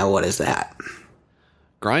is that?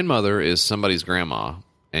 Grindmother is somebody's grandma,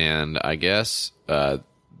 and I guess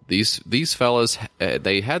these fellas,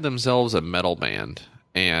 they had themselves a metal band,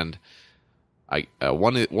 and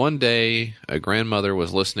one day a grandmother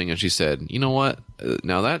was listening and she said, you know what,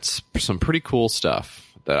 now that's some pretty cool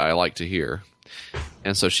stuff that I like to hear.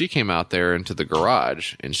 And so she came out there into the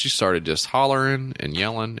garage and she started just hollering and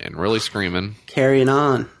yelling and really screaming, Carrying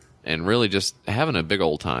on. and really just having a big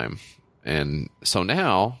old time. And so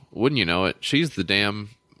now, wouldn't you know it, she's the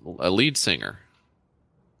damn lead singer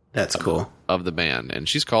That's cool. of the band, and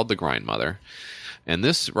she's called the Grindmother. And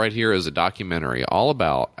this right here is a documentary all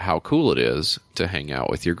about how cool it is to hang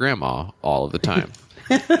out with your grandma all of the time.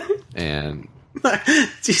 And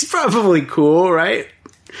She's probably cool, right?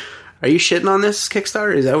 Are you shitting on this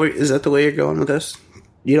Kickstarter? Is that the way you're going with this?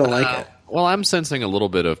 You don't like it? well, I'm sensing a little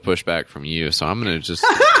bit of pushback from you, so I'm going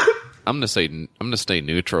to stay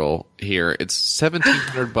neutral here. It's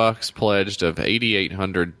 $1,700 pledged of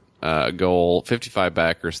 8,800 goal, 55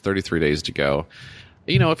 backers, 33 days to go.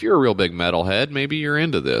 You know, if you're a real big metalhead, maybe you're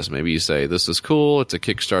into this. Maybe you say, this is cool. It's a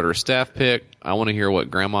Kickstarter staff pick. I want to hear what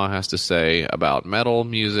Grandma has to say about metal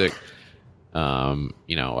music.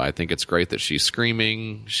 You know, I think it's great that she's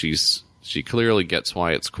screaming. She clearly gets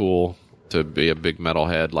why it's cool to be a big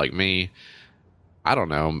metalhead like me. I don't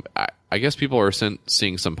know. I guess people are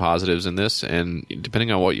seeing some positives in this, and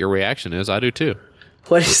depending on what your reaction is, I do too.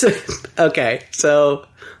 What is it? Okay, so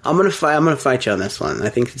I'm gonna fight you on this one. I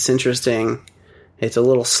think it's interesting. It's a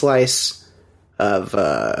little slice of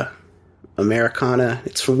Americana.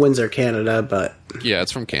 It's from Windsor, Canada, but Yeah,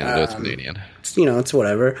 it's from Canada. It's Canadian. it's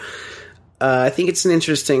whatever. I think it's an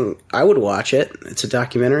interesting. I would watch it. It's a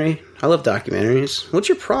documentary. I love documentaries. What's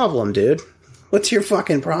your problem, dude? What's your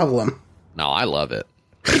fucking problem? No, I love it.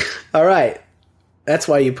 All right. That's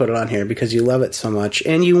why you put it on here, because you love it so much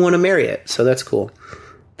and you want to marry it. So that's cool.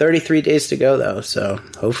 33 days to go, though. So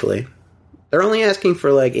hopefully. They're only asking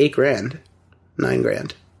for like $8,000,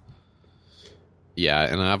 $9,000. Yeah,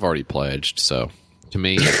 and I've already pledged, so to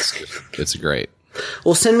me, it's great.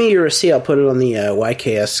 Well, send me your receipt. I'll put it on the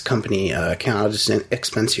YKS company account. I'll just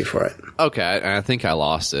expense you for it. Okay, I think I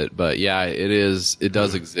lost it, but yeah, it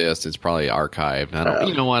does exist. It's probably archived.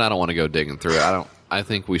 You know what? I don't want to go digging through it. I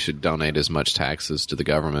think we should donate as much taxes to the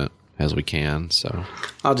government as we can. So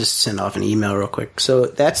I'll just send off an email real quick. So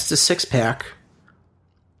that's the 6-pack.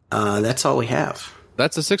 That's all we have.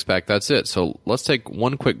 That's a 6-pack. That's it. So let's take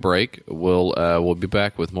one quick break. We'll be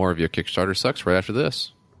back with more of your Kickstarter Sucks right after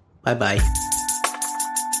this. Bye-bye.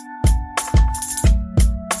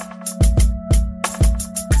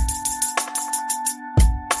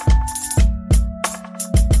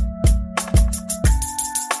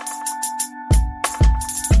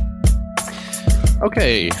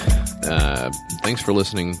 Okay. Thanks for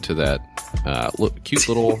listening to that cute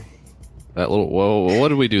little... Whoa, what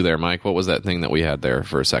did we do there, Mike? What was that thing that we had there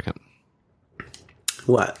for a second?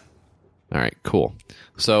 What? All right, cool.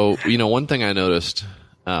 So, one thing I noticed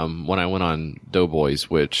when I went on Doughboys,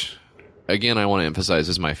 which, again, I want to emphasize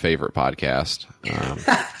is my favorite podcast.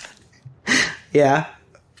 Yeah.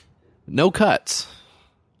 No cuts.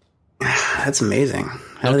 That's amazing.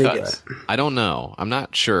 How do they do it? I don't know. I'm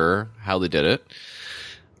not sure how they did it.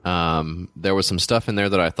 There was some stuff in there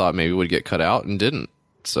that I thought maybe would get cut out and didn't.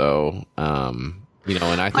 So, and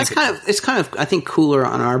I think it's kind of I think cooler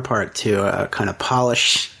on our part to kind of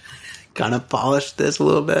polish this a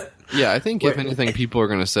little bit. Yeah, I think if anything, people are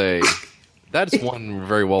going to say that's one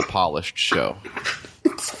very well polished show.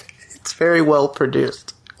 It's very well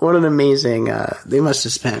produced. What an amazing! They must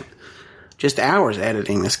have spent just hours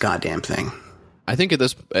editing this goddamn thing. I think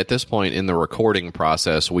at this point in the recording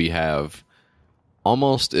process, we have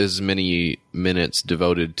almost as many minutes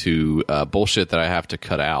devoted to bullshit that I have to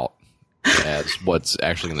cut out as what's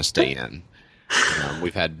actually going to stay in.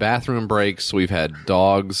 We've had bathroom breaks. We've had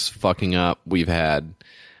dogs fucking up. We've had...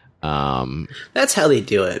 That's how they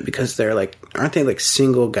do it, because they're like... Aren't they like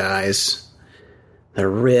single guys? They're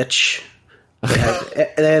rich. They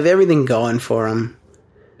have everything going for them.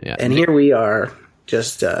 Yeah, and here we are,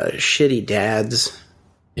 just shitty dads.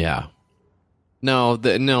 Yeah. No,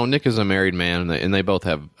 Nick is a married man, and they both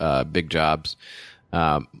have big jobs.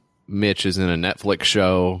 Mitch is in a Netflix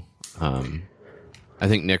show. I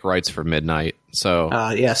think Nick writes for Midnight. So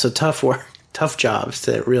so tough work, tough jobs,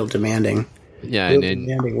 real demanding. Yeah, real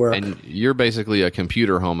demanding work. And you're basically a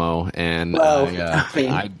computer homo, and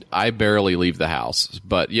I barely leave the house.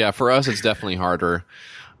 But yeah, for us, it's definitely harder.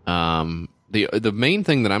 The main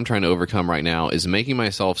thing that I'm trying to overcome right now is making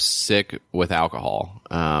myself sick with alcohol,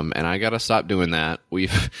 and I got to stop doing that. We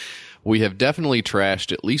have definitely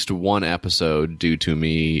trashed at least one episode due to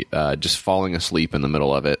me just falling asleep in the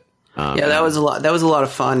middle of it. That was a lot. That was a lot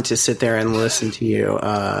of fun to sit there and listen to you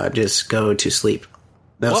just go to sleep.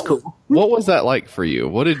 That was cool. What was that like for you?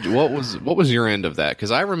 What was your end of that?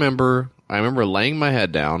 Because I remember laying my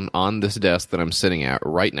head down on this desk that I'm sitting at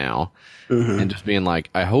right now. Mm-hmm. And just being like,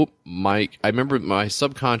 I hope Mike... I remember my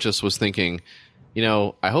subconscious was thinking,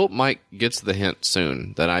 I hope Mike gets the hint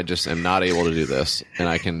soon that I just am not able to do this, and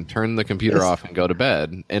I can turn the computer off and go to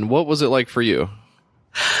bed. And what was it like for you?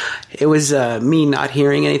 It was me not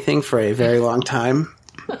hearing anything for a very long time,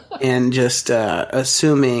 and just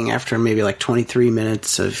assuming after maybe like 23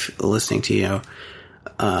 minutes of listening to you,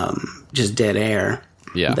 just dead air,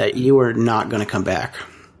 that you were not going to come back.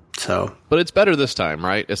 So, but it's better this time,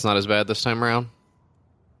 right? It's not as bad this time around.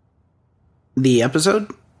 The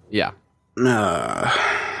episode? Yeah.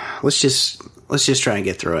 Let's just try and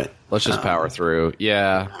get through it. Let's just power through.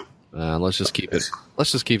 Yeah. Let's just keep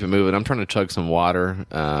it moving. I'm trying to chug some water.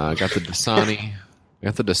 I got the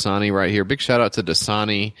Dasani. Right here. Big shout out to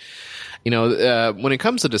Dasani. When it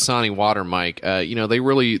comes to Dasani water, Mike,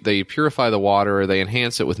 they purify the water. They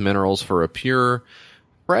enhance it with minerals for a pure,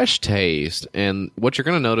 fresh taste. And what you're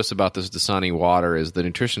going to notice about this Dasani water is the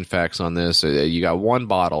nutrition facts on this. You got one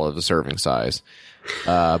bottle of the serving size.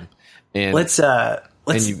 And let's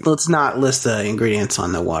Let's not list the ingredients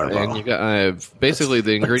on the water bottle. And you got basically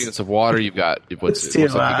the ingredients of water. You've got you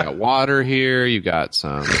got water here. You got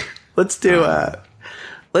some. Let's do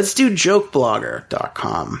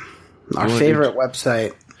jokeblogger.com. Our favorite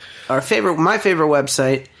website. My favorite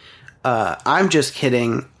website. I'm just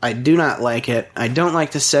kidding. I do not like it. I don't like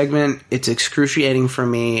the segment. It's excruciating for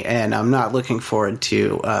me, and I'm not looking forward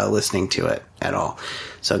to listening to it at all.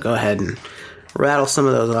 So go ahead and rattle some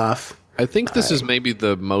of those off. I think this is maybe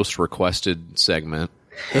the most requested segment.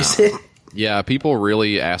 Is it? Yeah, people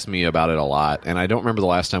really ask me about it a lot, and I don't remember the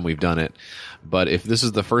last time we've done it. But if this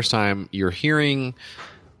is the first time you're hearing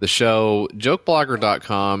the show,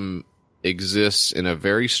 jokeblogger.com exists in a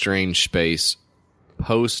very strange space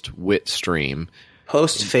post-Witstream.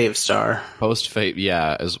 Post-Favestar.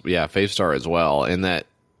 Favestar as well, in that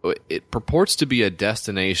it purports to be a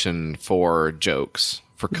destination for jokes.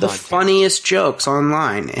 The funniest jokes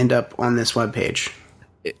online end up on this webpage.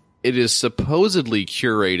 It is supposedly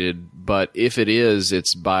curated, but if it is,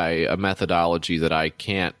 it's by a methodology that I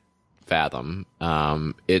can't fathom.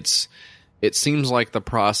 It seems like the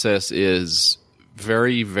process is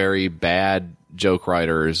very, very bad joke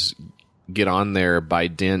writers get on there by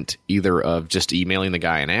dint either of just emailing the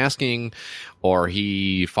guy and asking, or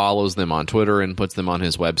he follows them on Twitter and puts them on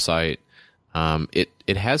his website.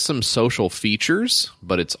 It has some social features,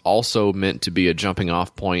 but it's also meant to be a jumping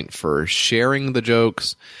off point for sharing the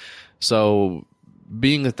jokes. So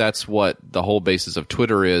being that that's what the whole basis of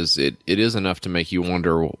Twitter is, it is enough to make you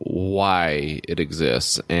wonder why it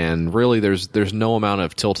exists. And really there's no amount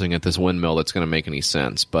of tilting at this windmill that's going to make any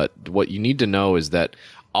sense. But what you need to know is that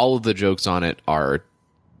all of the jokes on it are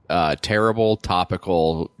terrible,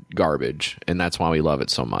 topical garbage, and that's why we love it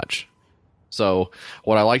so much. So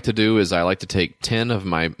what I like to do is I like to take 10 of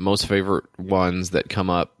my most favorite ones that come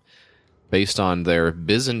up based on their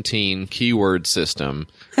Byzantine keyword system.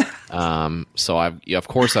 So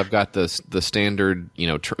I've got the standard,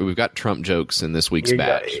 we've got Trump jokes in this week's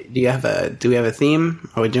batch. Do we have a theme?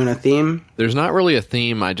 Are we doing a theme? There's not really a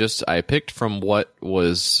theme. I picked from what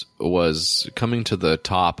was coming to the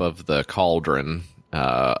top of the cauldron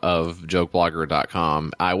of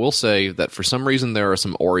jokeblogger.com. I will say that for some reason there are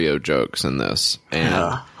some Oreo jokes in this,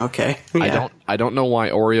 and okay, yeah. I don't know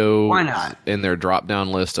why Oreo. Why not in their drop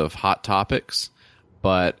down list of hot topics,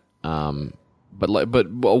 but why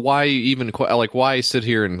even why sit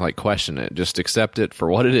here and question it? Just accept it for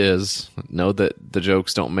what it is. Know that the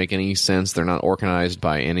jokes don't make any sense. They're not organized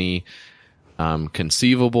by any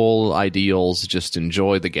conceivable ideals. Just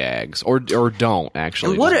enjoy the gags, or don't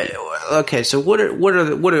actually. What's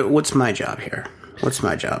my job here? What's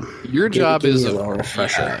my job? Your job is a little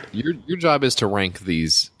refresher. Your job is to rank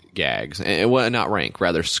these gags, and not rank,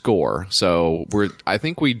 rather score. So I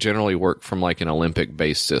think we generally work from an Olympic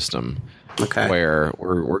based system, okay, where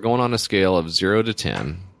we're going on a scale of 0 to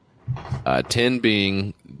 10. 10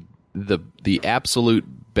 being the absolute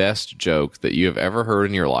best joke that you have ever heard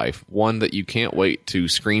in your life, one that you can't wait to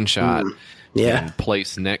screenshot and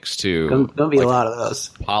place next to gonna be a lot of those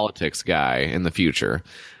politics guy in the future,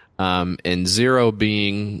 and 0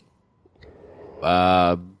 being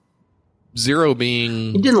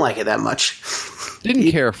you didn't like it that much. Didn't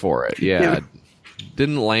care for it.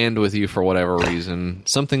 Didn't land with you for whatever reason.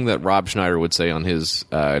 Something that Rob Schneider would say on his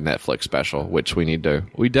Netflix special, which we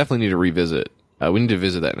definitely need to revisit. We need to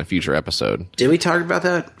visit that in a future episode. Did we talk about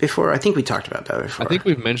that before? I think we talked about that before. I think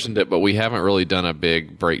we've mentioned it, but we haven't really done a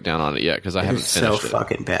big breakdown on it yet because I haven't finished it. It's so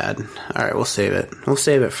fucking bad. All right, we'll save it. We'll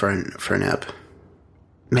save it for an ep.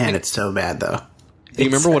 Man, it's so bad though. Do you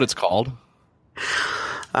remember what it's called?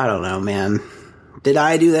 I don't know, man. Did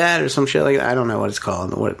I do that or some shit like that? I don't know what it's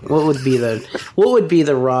called. What would be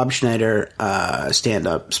the Rob Schneider stand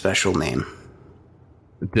up special name?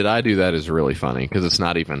 Did I do that is really funny because it's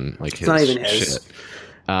not even his not even his shit.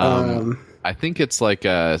 I think it's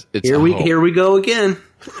here we go again,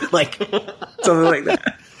 something like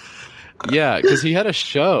that. Yeah, because he had a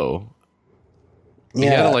show. Yeah. He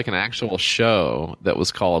had an actual show that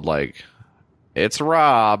was called It's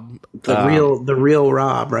Rob. The real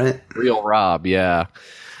Rob, right? Real Rob, yeah.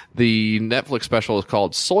 The Netflix special is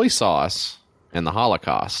called Soy Sauce and the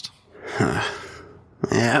Holocaust.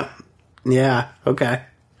 Yeah. Yeah. Okay.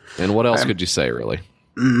 And what else could you say, really?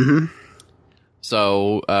 Mm-hmm.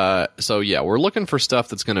 So yeah, we're looking for stuff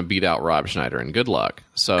that's going to beat out Rob Schneider, and good luck.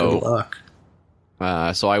 So, good luck.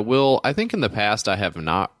 I think in the past I have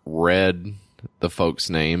not read the folks'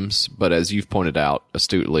 names, but as you've pointed out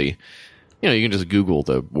astutely, you can just Google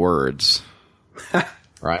the words,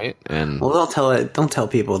 right? And don't tell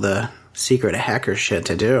people the secret hacker shit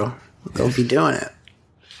to do. They'll be doing it.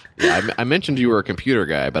 Yeah, I mentioned you were a computer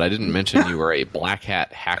guy, but I didn't mention you were a black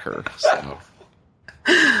hat hacker. So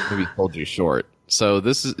maybe told you short. So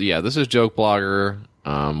this is Joke Blogger.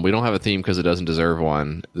 We don't have a theme because it doesn't deserve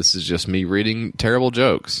one. This is just me reading terrible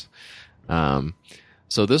jokes.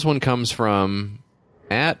 So this one comes from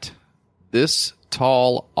at this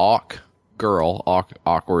tall awkward.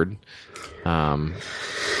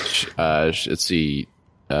 Let's see,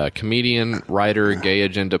 comedian, writer, gay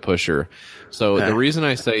agenda pusher. So the reason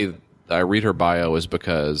I say I read her bio is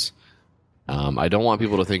because I don't want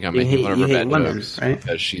people to think I'm making fun of her bad jokes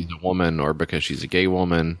because she's a woman or because she's a gay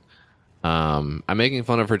woman. I'm making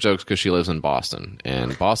fun of her jokes because she lives in Boston,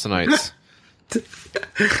 and Bostonites.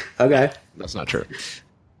 Okay, that's not true.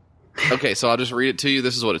 Okay, so I'll just read it to you.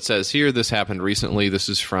 This is what it says here. This happened recently. This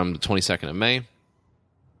is from the 22nd of May.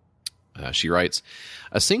 She writes,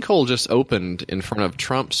 a sinkhole just opened in front of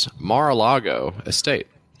Trump's Mar-a-Lago estate.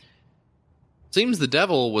 Seems the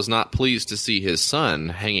devil was not pleased to see his son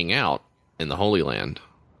hanging out in the Holy Land.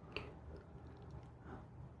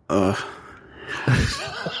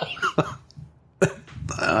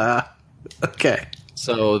 Okay.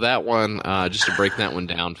 So that one, just to break that one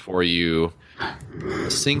down for you, a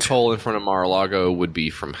sinkhole in front of Mar-a-Lago would be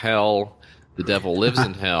from hell. The devil lives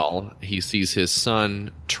in hell. He sees his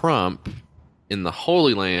son, Trump, in the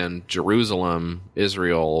Holy Land, Jerusalem,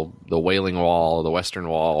 Israel, the Wailing Wall, the Western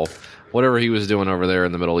Wall, whatever he was doing over there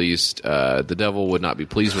in the Middle East. The devil would not be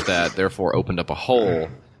pleased with that, therefore opened up a hole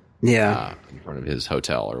in front of his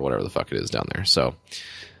hotel or whatever the fuck it is down there. So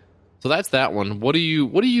that's that one. What are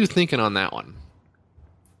you thinking on that one?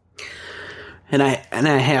 And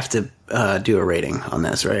I have to do a rating on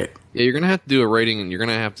this, right? Yeah, you're going to have to do a rating, and you're going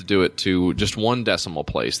to have to do it to just one decimal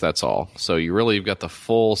place, that's all. So you've got the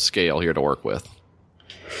full scale here to work with.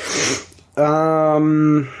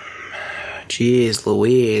 Jeez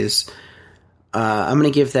Louise. I'm going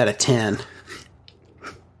to give that a 10.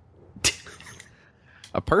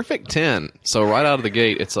 A perfect 10. So right out of the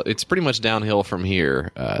gate, it's pretty much downhill from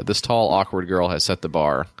here. This tall, awkward girl has set the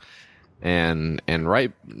bar. And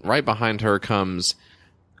right behind her comes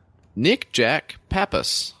Nick Jack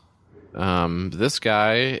Pappas. This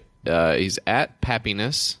guy, he's at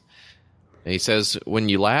Pappiness. He says, when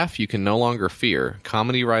you laugh, you can no longer fear.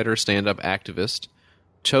 Comedy writer, stand-up activist,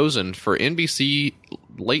 chosen for NBC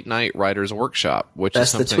Late Night Writers Workshop, which that's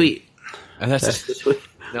is something... the tweet. That's the tweet.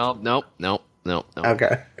 No.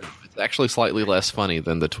 Okay. It's actually slightly less funny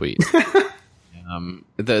than the tweet.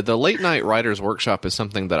 The Late Night Writers Workshop is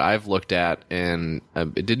something that I've looked at and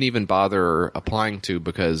it didn't even bother applying to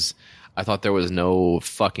because I thought there was no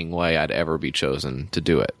fucking way I'd ever be chosen to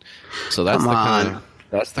do it. So that's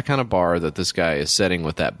the kind of bar that this guy is setting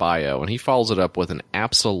with that bio, and he follows it up with an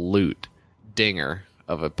absolute dinger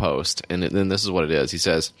of a post. And then this is what it is. He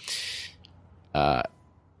says,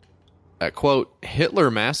 quote,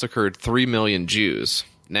 Hitler massacred 3 million Jews.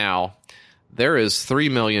 Now, there is 3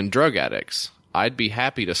 million drug addicts. I'd be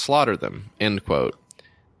happy to slaughter them, end quote.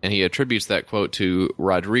 And he attributes that quote to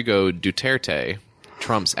Rodrigo Duterte,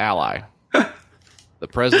 Trump's ally, the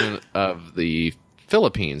president of the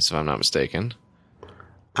Philippines, if I'm not mistaken.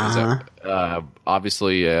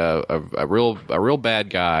 Obviously a real bad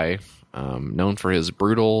guy, known for his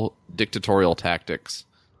brutal dictatorial tactics,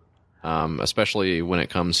 especially when it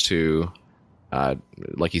comes to,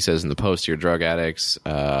 like he says in the post here, drug addicts,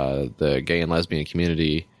 the gay and lesbian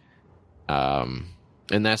community. And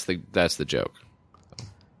that's the joke.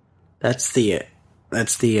 That's the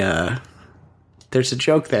there's a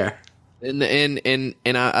joke there. And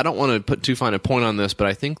I don't want to put too fine a point on this, but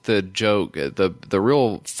I think the joke, the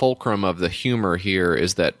real fulcrum of the humor here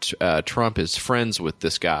is that Trump is friends with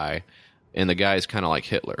this guy, and the guy's kind of like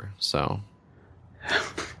Hitler. So,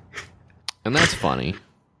 and that's funny.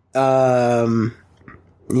 Yeah,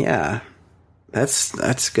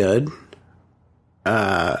 that's good.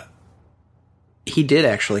 He did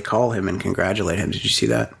actually call him and congratulate him. Did you see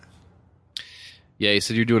that? Yeah, he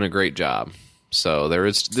said you're doing a great job. So there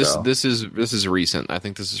is this. So. This is recent. I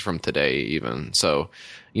think this is from today, even. So,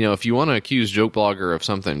 if you want to accuse Joke Blogger of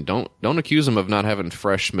something, don't accuse him of not having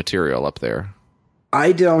fresh material up there.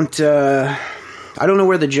 I don't know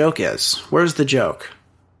where the joke is. Where's the joke?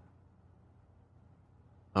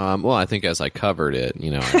 Well, I think as I covered it,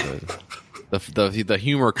 the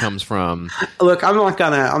humor comes from. Look, I'm not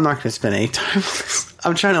gonna spend any time on this.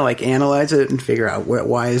 I'm trying to analyze it and figure out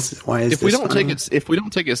why is if we don't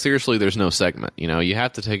take it seriously, there's no segment. You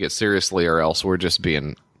have to take it seriously, or else we're just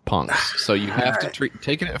being punks. So you have to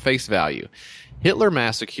take it at face value. Hitler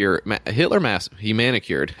he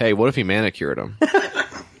manicured. Hey, what if he manicured him?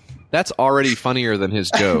 That's already funnier than his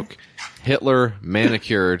joke. Hitler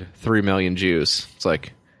manicured 3 million Jews. It's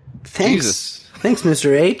like, Thanks. Jesus. Thanks,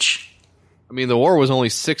 Mr. H. I mean, the war was only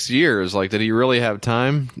 6 years. Like, did he really have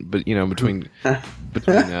time? But between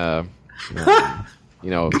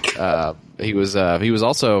he was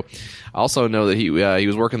also. I also know that he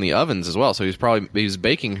was working the ovens as well, so he was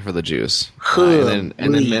baking for the Jews. And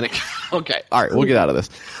then okay, all right, we'll get out of this.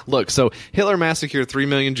 Look, so Hitler massacred 3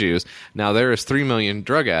 million Jews. Now there is 3 million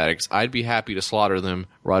drug addicts. I'd be happy to slaughter them.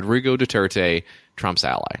 Rodrigo Duterte, Trump's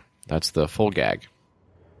ally. That's the full gag.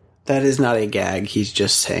 That is not a gag. He's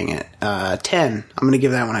just saying it. 10. I'm going to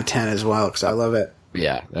give that one a 10 as well because I love it.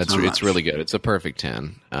 Yeah, it's really good. It's a perfect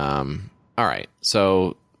 10. All right,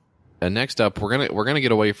 so. Next up, we're gonna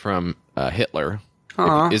get away from Hitler.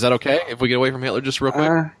 Is that okay if we get away from Hitler just real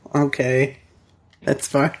quick? Okay, that's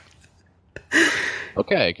fine.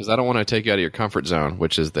 Okay, because I don't want to take you out of your comfort zone,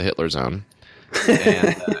 which is the Hitler zone.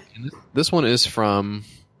 And this one is from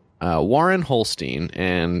Warren Holstein,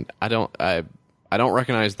 and I don't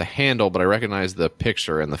recognize the handle, but I recognize the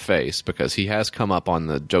picture and the face because he has come up on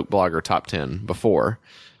the Joke Blogger Top 10 before,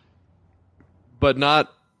 but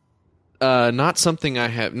not something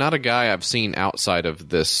not a guy I've seen outside of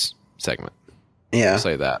this segment. Yeah, I'll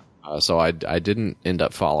say that. So I didn't end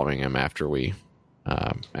up following him after we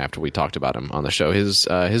talked about him on the show. His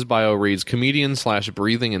bio reads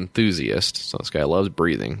comedian/breathing enthusiast. So this guy loves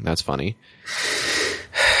breathing. That's funny.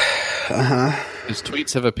 His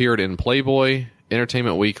tweets have appeared in Playboy,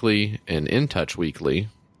 Entertainment Weekly, and In Touch Weekly,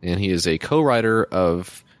 and he is a co-writer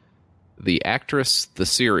of the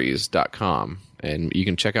actresstheseries.com. And you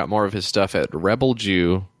can check out more of his stuff at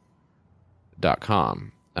rebeljew.com.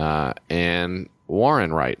 And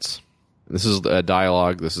Warren writes, this is a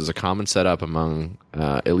dialogue. This is a common setup among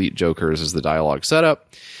elite jokers is the dialogue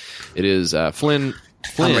setup. It is Flynn,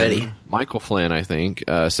 I'm ready. Michael Flynn, I think,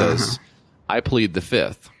 says, I plead the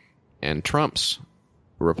fifth. And Trump's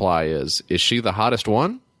reply is she the hottest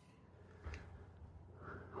one?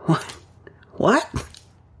 What? What?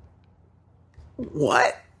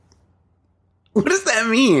 What? What does that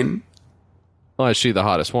mean? Well, is she the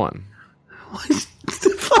hottest one? What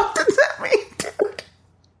the fuck does that mean, dude?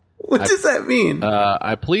 What does that mean?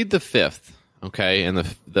 I plead the fifth, okay, and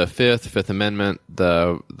the Fifth Amendment,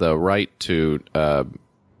 the right to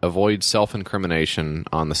avoid self-incrimination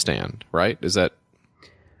on the stand, right? Is that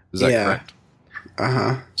correct?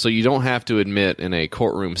 So you don't have to admit in a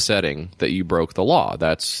courtroom setting that you broke the law.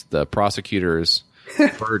 That's the prosecutor's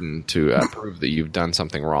burden to prove that you've done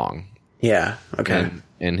something wrong. Yeah. Okay.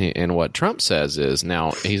 And what Trump says is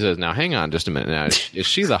now hang on just a minute. Now is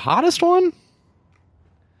she the hottest one?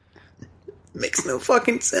 Makes no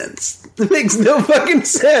fucking sense. It makes no fucking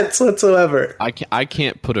sense whatsoever. I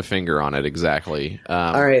can't put a finger on it exactly.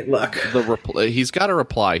 All right, look. He's got a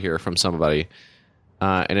reply here from somebody,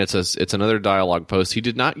 and it's another dialogue post. He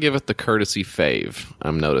did not give it the courtesy fave.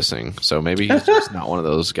 I'm noticing, so maybe he's just not one of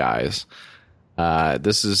those guys.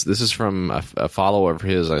 This is from a follower of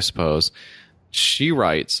his, I suppose. She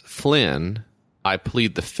writes, Flynn, I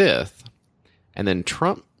plead the fifth. And then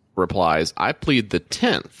Trump replies, I plead the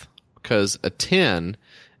 10th, because a 10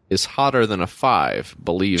 is hotter than a 5,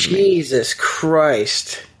 believe me. Jesus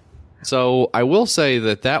Christ. So I will say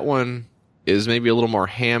that one is maybe a little more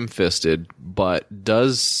ham-fisted, but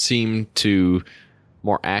does seem to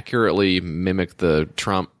more accurately mimic the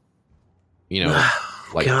Trump,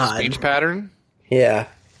 speech pattern. Yeah.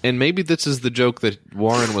 And maybe this is the joke that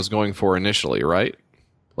Warren was going for initially, right?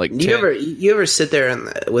 Like, you ever sit there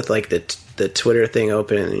with like the Twitter thing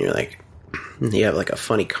open and you're like, you have like a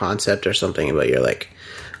funny concept or something, but you're like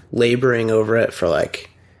laboring over it for like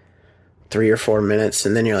 3 or 4 minutes,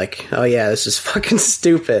 and then you're like, oh yeah, this is fucking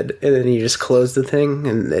stupid, and then you just close the thing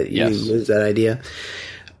and you lose that idea.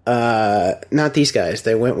 Not these guys.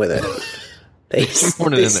 They went with it. They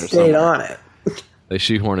stayed on it. They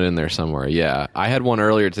shoehorn it in there somewhere. Yeah. I had one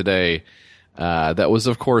earlier today that was,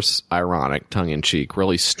 of course, ironic, tongue-in-cheek,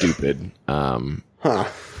 really stupid. What? All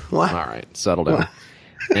right, settle down. What?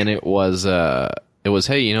 And it was, hey,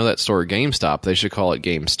 that store GameStop, they should call it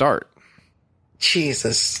Game Start.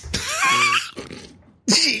 Jesus.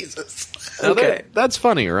 Jesus. Now okay. That's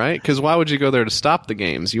funny, right? Because why would you go there to stop the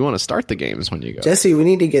games? You want to start the games when you go. Jesse, we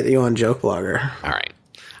need to get you on Joke Blogger. All right.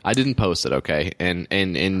 I didn't post it, okay? And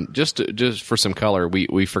just for some color,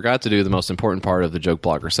 we forgot to do the most important part of the Joke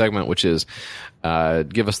Blogger segment, which is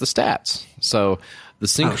give us the stats. So the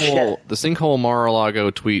Sinkhole Mar-a-Lago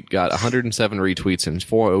tweet got 107 retweets and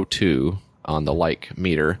 402 on the like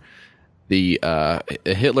meter. The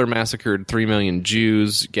Hitler massacred 3 million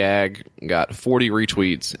Jews gag got 40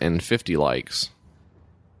 retweets and 50 likes.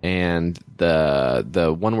 And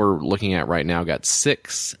the one we're looking at right now got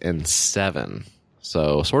 6 and 7.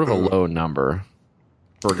 So sort of a low number.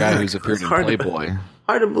 for a guy who's appeared in Playboy.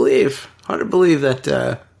 Hard to believe. Hard to believe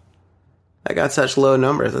that I got such low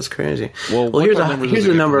numbers. That's crazy. Well, here's a number.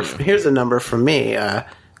 Here's a number for me.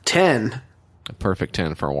 10. A perfect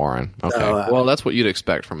 10 for Warren. Okay. So, well, that's what you'd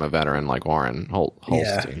expect from a veteran like Warren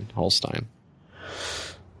Holstein.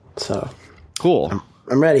 So cool.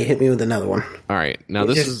 I'm ready. Hit me with another one. All right. Now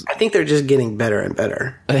I think they're just getting better and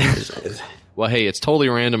better. Well, hey, it's totally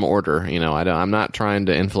random order. You know, I'm not trying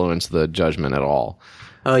to influence the judgment at all.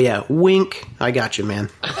 Oh yeah, wink. I got you, man.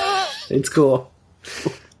 It's cool.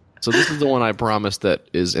 So this is the one I promised that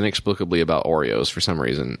is inexplicably about Oreos for some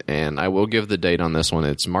reason, and I will give the date on this one.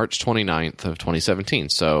 It's March 29th of 2017.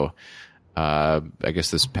 So I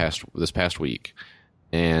guess this past week,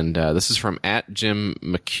 and this is from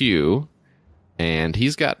 @JimMcHugh, and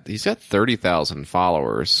he's got 30,000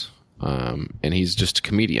 followers, and he's just a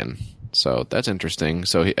comedian. So that's interesting.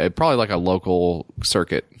 So he probably like a local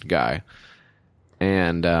circuit guy,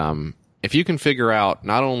 and if you can figure out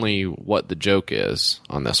not only what the joke is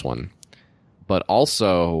on this one, but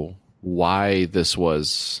also why this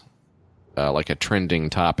was like a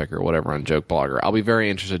trending topic or whatever on Joke Blogger, I'll be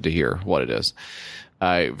very interested to hear what it is.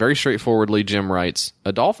 Very straightforwardly, Jim writes,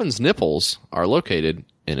 a dolphin's nipples are located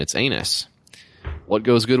in its anus. What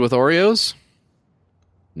goes good with Oreos?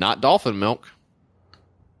 Not dolphin milk.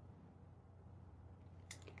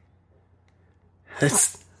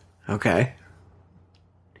 That's okay.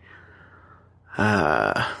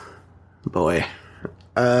 Boy.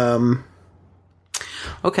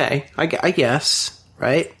 Okay, I guess,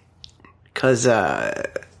 right? Because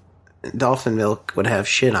dolphin milk would have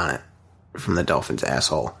shit on it from the dolphin's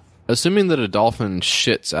asshole. Assuming that a dolphin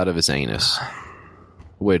shits out of its anus,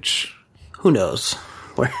 which... Who knows?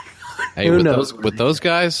 Hey, who knows? With those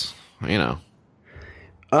guys, you know.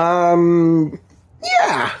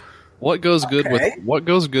 Yeah. What goes good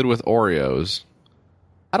with Oreos?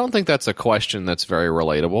 I don't think that's a question that's very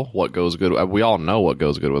relatable. What goes good? We all know what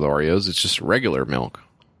goes good with Oreos. It's just regular milk.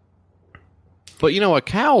 But, you know, a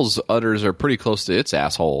cow's udders are pretty close to its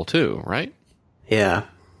asshole, too, right? Yeah.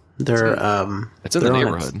 They're, it's in the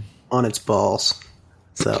neighborhood. On its balls.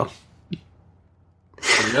 So.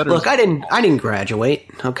 Look, I didn't graduate,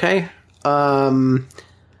 okay?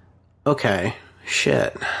 Okay.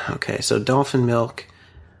 Shit. Okay, so dolphin milk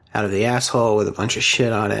out of the asshole with a bunch of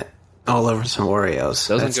shit on it. All over some Oreos.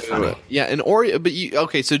 That's funny. Yeah, an Oreo. But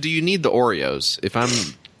okay, so do you need the Oreos? If I'm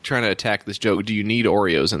trying to attack this joke, do you need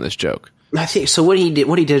Oreos in this joke? I think so. What he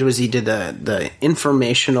did was he did the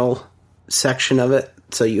informational section of it,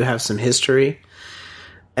 so you have some history,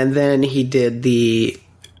 and then he did the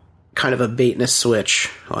kind of a bait and a switch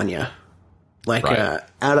on you, like a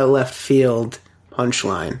out of left field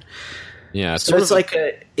punchline. Yeah, so it's like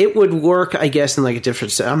it would work, I guess, in like a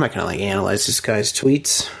different. I'm not gonna like analyze this guy's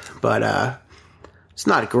tweets. But it's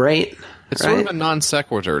not great. It's sort of a non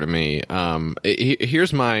sequitur to me.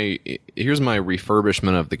 Here's my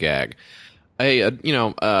refurbishment of the gag. Hey,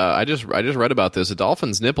 I just read about this. A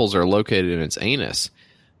dolphin's nipples are located in its anus.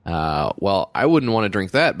 Well, I wouldn't want to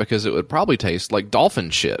drink that because it would probably taste like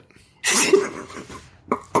dolphin shit.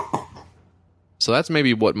 So that's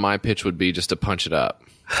maybe what my pitch would be, just to punch it up.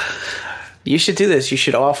 You should do this. You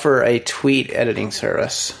should offer a tweet editing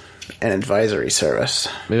service. An advisory service.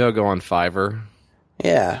 Maybe I'll go on Fiverr.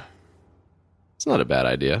 Yeah. It's not a bad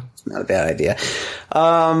idea. It's not a bad idea.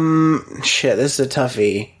 Shit, this is a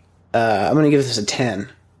toughie. I'm going to give this a 10.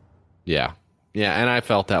 Yeah. Yeah, and I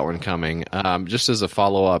felt that one coming. Just as a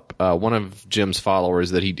follow-up, one of Jim's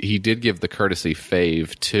followers that he did give the courtesy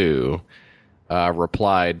fave to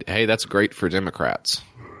replied, hey, that's great for Democrats.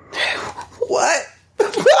 What?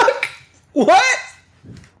 Fuck! What?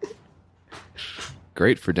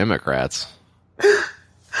 Great for Democrats.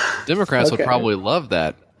 Democrats would probably love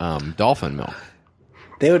that dolphin milk.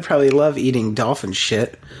 They would probably love eating dolphin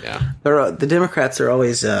shit. Yeah. The Democrats are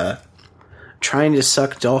always trying to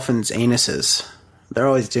suck dolphins' anuses. They're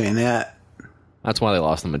always doing that. That's why they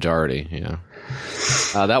lost the majority. Yeah.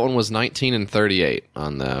 That one was 19 and 38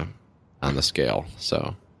 on the scale.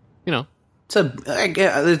 So, you know.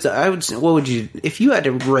 I would say, what would you, if you had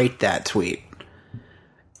to rate that tweet?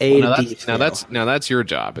 Now that's your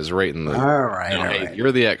job, is rating the. All right, all hey, right.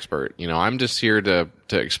 You're the expert. You know, I'm just here to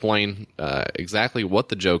explain exactly what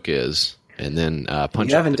the joke is, and then punch.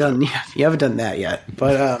 You haven't done that yet,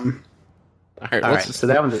 but all right. So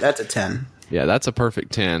that's a 10. Yeah, that's a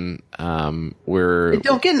perfect 10. It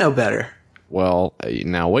don't get no better. Well,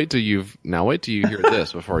 now wait till you hear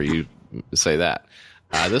this before you say that.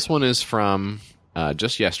 This one is from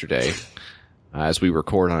just yesterday, as we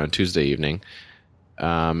record on a Tuesday evening.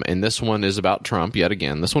 And this one is about Trump yet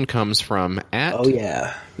again. This one comes from at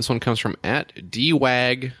DWAG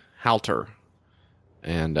Halter.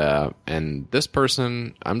 And this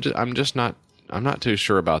person, I'm not too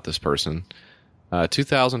sure about this person.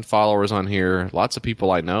 2,000 followers on here. Lots of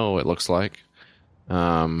people I know, it looks like.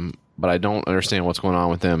 But I don't understand what's going on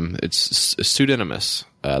with them. It's pseudonymous,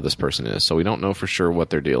 this person is. So we don't know for sure what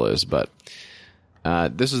their deal is. But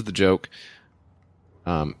this is the joke.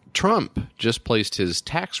 Trump just placed his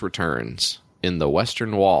tax returns in the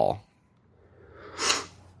Western Wall.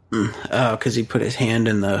 Oh, because he put his hand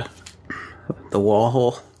in the wall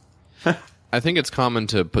hole. I think it's common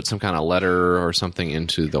to put some kind of letter or something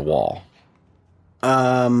into the wall.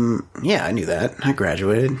 Yeah, I knew that. I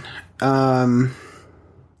graduated.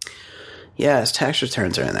 Yeah, his tax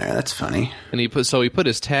returns are in there. That's funny. And he put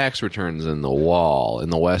his tax returns in the wall, in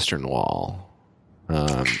the Western Wall.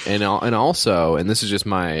 And also, and this is just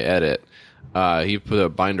my edit, he put a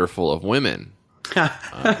binder full of women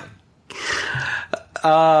as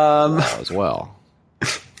well.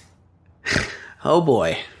 Oh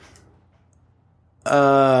boy.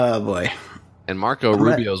 Boy. And Marco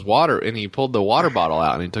Rubio's water, and he pulled the water bottle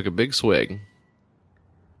out and he took a big swig.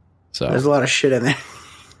 So there's a lot of shit in there.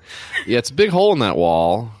 Yeah, it's a big hole in that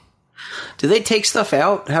wall. Do they take stuff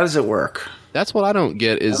out? How does it work? That's what I don't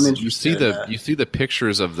get is you see the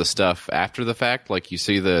pictures of the stuff after the fact, like you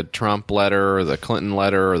see the Trump letter or the Clinton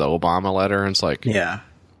letter or the Obama letter, and it's like, yeah,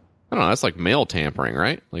 I don't know, that's like mail tampering,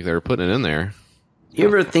 right? Like they were putting it in there. You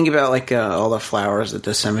ever think about like all the flowers at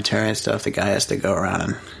the cemetery and stuff? The guy has to go around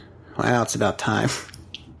and, wow, it's about time.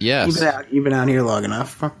 Yes, you've been out here long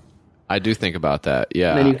enough. I do think about that.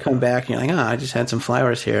 Yeah. And then you come back and you're like, oh, I just had some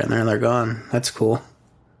flowers here, and they're gone. That's cool.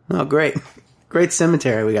 Oh, great. Great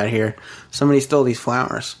cemetery we got here. Somebody stole these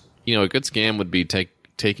flowers. You know, a good scam would be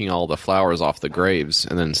taking all the flowers off the graves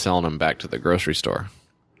and then selling them back to the grocery store.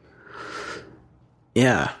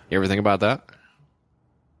 Yeah. You ever think about that?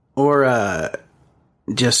 Or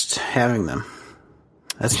just having them.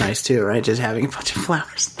 That's nice too, right? Just having a bunch of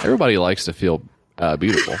flowers. Everybody likes to feel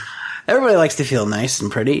beautiful. Everybody likes to feel nice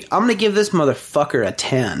and pretty. I'm going to give this motherfucker a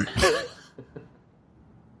 10.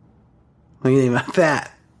 What do you think about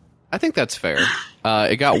that? I think that's fair.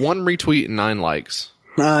 It got 1 retweet and 9 likes.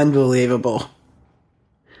 Unbelievable.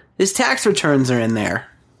 His tax returns are in there.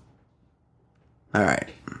 All right.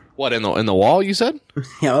 What, in the wall, you said?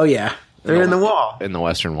 Yeah, oh, yeah. They're in the wall. In the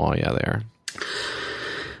Western Wall, yeah, they are.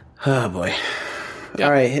 Oh, boy. Yeah.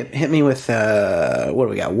 All right, hit me with, what do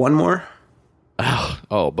we got, one more?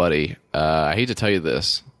 Oh, buddy. I hate to tell you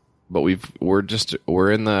this, but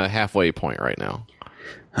we're in the halfway point right now.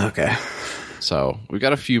 Okay. So we've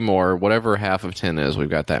got a few more. Whatever half of 10 is, we've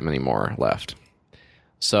got that many more left.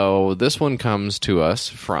 So this one comes to us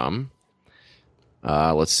from,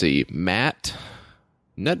 let's see, Matt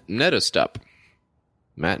Nedestup.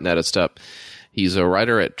 Matt Nedestup. He's a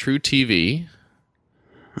writer at True TV.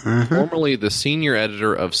 Mm-hmm. Formerly the senior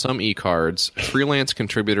editor of Some eCards, freelance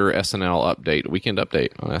contributor, SNL update, weekend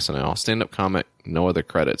update on SNL, stand-up comic, no other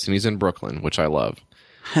credits, and he's in Brooklyn, which I love.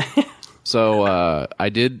 So I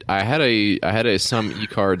had a Some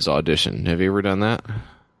eCards audition. Have you ever done that?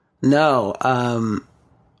 No.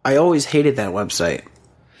 I always hated that website,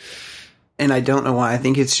 and I don't know why. I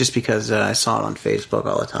think it's just because I saw it on Facebook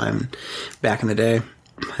all the time back in the day,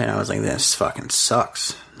 and I was like, "This fucking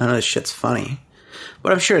sucks. None of this shit's funny."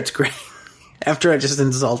 But I'm sure it's great. After I just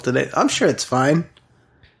insulted it, I'm sure it's fine.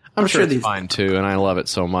 I'm sure it's fine too, and I love it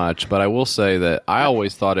so much. But I will say that I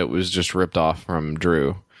always thought it was just ripped off from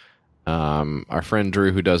Drew. Our friend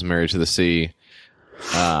Drew, who does Married to the Sea,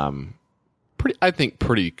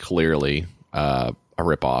 pretty clearly a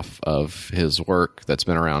ripoff of his work that's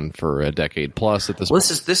been around for a decade plus at this point.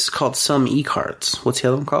 This is called Some eCards. What's the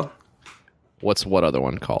other one called? What other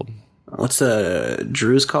one called? What's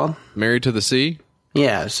Drew's called? Married to the Sea?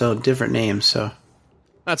 Yeah, so different names, so.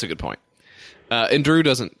 That's a good point. And Drew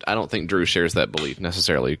I don't think Drew shares that belief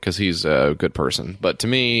necessarily because he's a good person. But to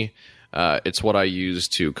me, it's what I use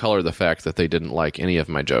to color the fact that they didn't like any of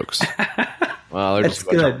my jokes. Well, they're just a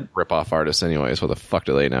bunch of rip-off artists anyways. What the fuck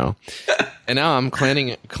do they know? And now I'm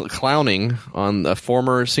clowning on the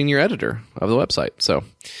former senior editor of the website. So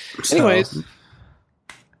anyways.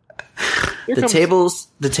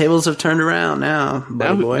 The tables have turned around now,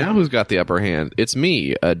 buddy boy. Now who's got the upper hand? It's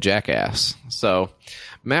me, a jackass. So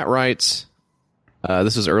Matt writes,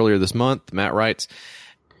 this is earlier this month, Matt writes,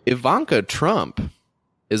 Ivanka Trump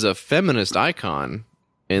is a feminist icon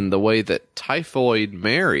in the way that Typhoid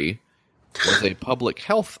Mary was a public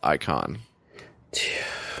health icon.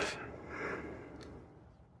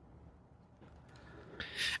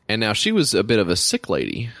 And now she was a bit of a sick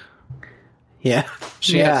lady. Yeah.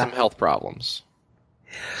 She had some health problems.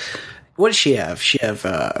 What did she have? She had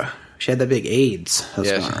that big AIDS.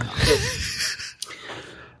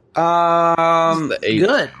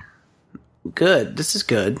 Good. This is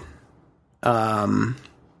good.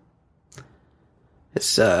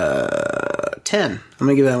 It's 10. I'm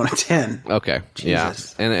gonna give that one a 10. Okay.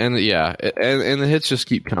 Jesus. Yeah. And the hits just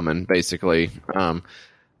keep coming, basically.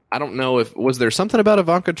 I don't know was there something about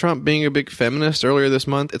Ivanka Trump being a big feminist earlier this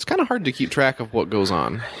month? It's kind of hard to keep track of what goes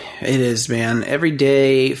on. It is, man. Every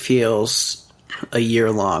day feels a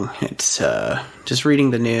year long. It's just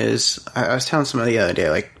reading the news. I was telling somebody the other day,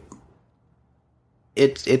 like,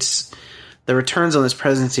 it's the returns on this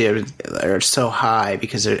presidency are so high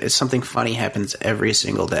because something funny happens every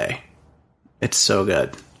single day. It's so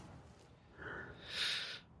good.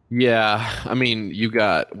 Yeah, I mean,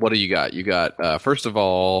 what do you got? You got first of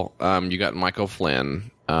all, you got Michael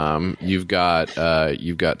Flynn. You've got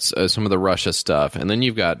some of the Russia stuff, and then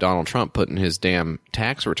you've got Donald Trump putting his damn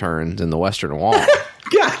tax returns in the Western Wall.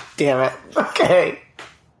 God damn it! Okay.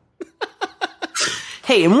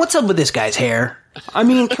 Hey, and what's up with this guy's hair? I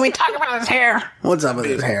mean, can we talk about his hair? What's up with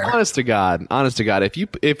his hair? Honest to God,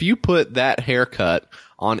 if you put that haircut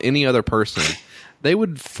on any other person, they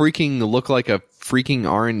would freaking look like a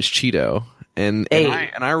freaking orange Cheeto, and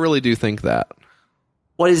I really do think that.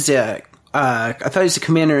 What is it? I thought he was the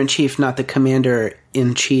commander-in-chief, not the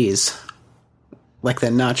commander-in-cheese. Like the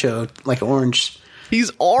nacho, like orange.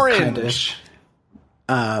 He's orange.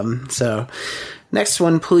 So, next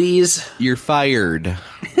one, please. You're fired.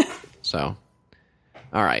 So,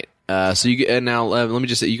 all right. So you get now. Let me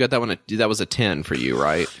just say, you got that one. That was a 10 for you,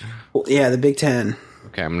 right? Well, yeah, the Big 10.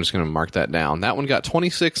 Okay, I'm just going to mark that down. That one got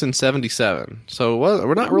 26 and 77. So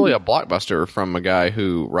we're not really a blockbuster from a guy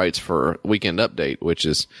who writes for Weekend Update, which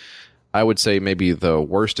is, I would say, maybe the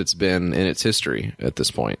worst it's been in its history at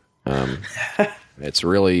this point. It's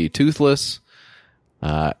really toothless.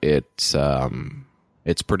 It's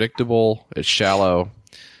predictable. It's shallow.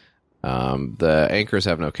 The anchors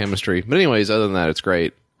have no chemistry. But anyways, other than that, it's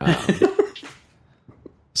great.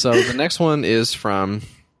 So the next one is from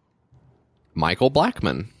Michael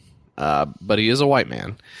Blackman, but he is a white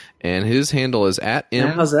man, and his handle is @M.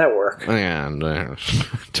 How's that work? And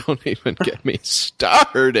don't even get me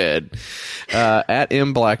started.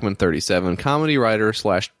 @MBlackman37, comedy writer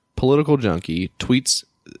 / political junkie, tweets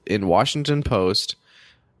in Washington Post,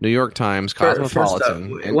 New York Times,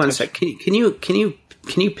 Cosmopolitan. One sec. Can you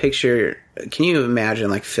picture? Can you imagine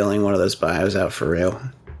like filling one of those bios out for real?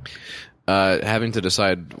 Having to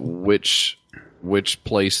decide which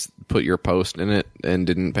place put your post in it and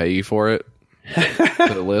didn't pay you for it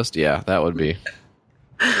for the list. Yeah, that would be.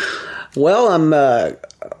 Well,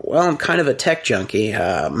 I'm kind of a tech junkie.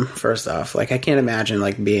 First off, like I can't imagine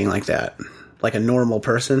like being like that, like a normal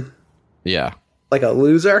person. Yeah, like a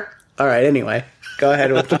loser. All right. Anyway, go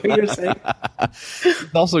ahead with what you're saying.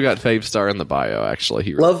 He's also got Fave Star in the bio. Actually,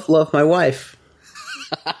 he love my wife.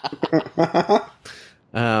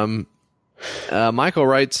 Michael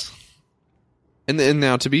writes. And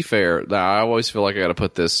now, to be fair, I always feel like I got to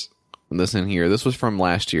put this in here. This was from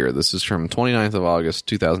last year. This is from 29th of August,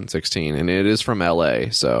 2016, and it is from LA.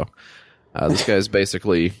 So this guy's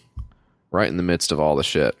basically right in the midst of all the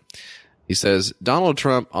shit. He says, Donald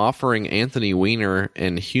Trump offering Anthony Weiner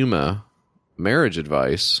and Huma marriage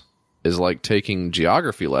advice is like taking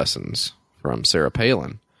geography lessons from Sarah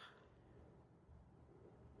Palin.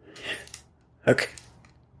 Okay.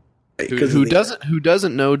 Who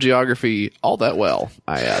doesn't know geography all that well,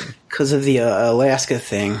 I add. Because of the Alaska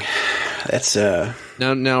thing. That's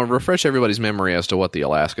Now refresh everybody's memory as to what the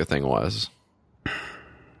Alaska thing was.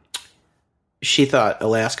 She thought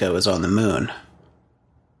Alaska was on the moon.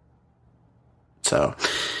 So,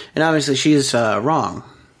 and obviously she's wrong,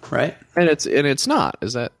 right? And it's not.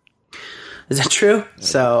 Is that true?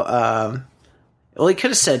 So, well, he could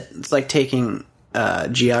have said it's like taking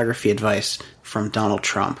geography advice from Donald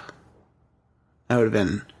Trump. That would have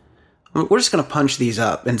been. We're just going to punch these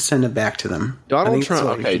up and send it back to them. Donald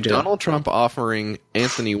Trump. Okay, Donald Trump offering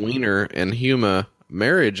Anthony Weiner and Huma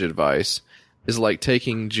marriage advice is like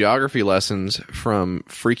taking geography lessons from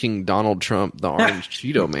freaking Donald Trump, the Orange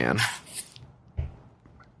Cheeto Man.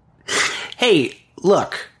 Hey,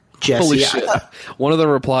 look, Jesse. Holy shit. One of the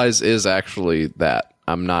replies is actually that.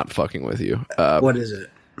 I'm not fucking with you. What is it?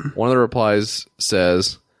 One of the replies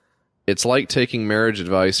says, it's like taking marriage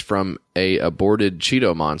advice from a aborted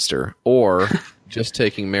Cheeto monster, or just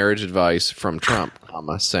taking marriage advice from Trump,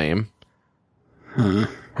 same. Ooh.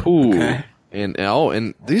 Okay.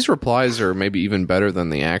 And these replies are maybe even better than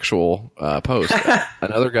the actual post.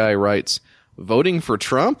 Another guy writes, voting for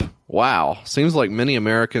Trump? Wow. Seems like many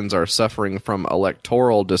Americans are suffering from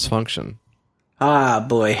electoral dysfunction. Ah,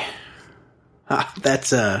 boy.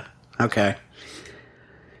 That's okay.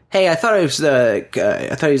 Hey, I thought he was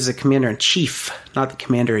the commander in chief, not the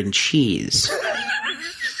commander in cheese.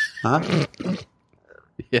 Huh?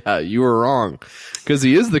 Yeah, you were wrong. Because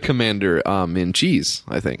he is the commander in cheese,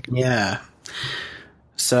 I think. Yeah.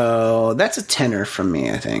 So that's a 10 from me,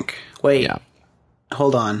 I think. Wait. Yeah.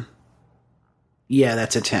 Hold on. Yeah,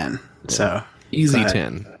 that's a 10. Yeah. So easy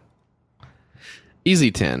 10.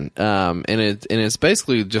 Easy 10. And it's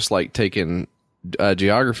basically just like taking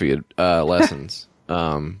geography lessons.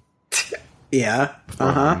 Yeah.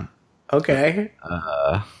 Uh-huh. Okay.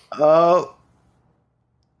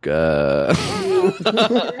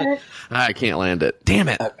 I can't land it. Damn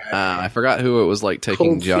it. Okay. I forgot who it was like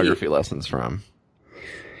taking geography lessons from.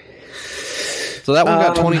 So that one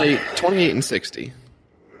got 28 and 60.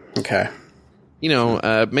 Okay. You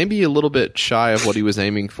know, maybe a little bit shy of what he was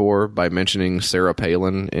aiming for by mentioning Sarah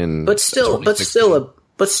Palin in. But still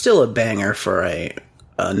a banger for a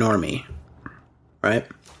normie, right?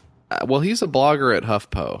 Well, he's a blogger at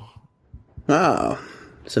HuffPo. Oh,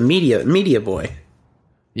 it's a media boy.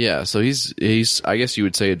 Yeah, so he's I guess you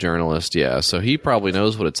would say a journalist. Yeah, so he probably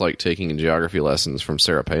knows what it's like taking geography lessons from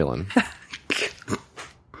Sarah Palin.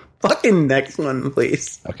 Fucking next one,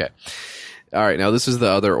 please. Okay. All right, now this is the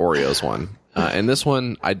other Oreos one. And this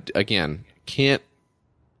one, I again can't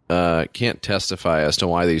testify as to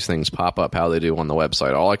why these things pop up how they do on the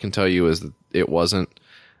website. All I can tell you is that it wasn't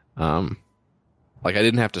like I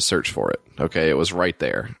didn't have to search for it. Okay, it was right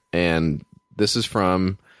there. And this is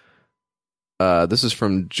from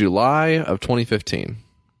July of 2015.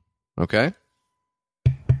 Okay,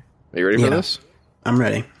 are you ready for this? I'm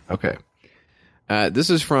ready. Okay. This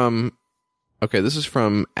is from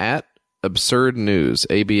at Absurd News,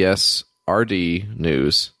 ABSRD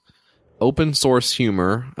News, open source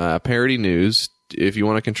humor, parody news. If you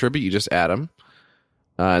want to contribute, you just add them.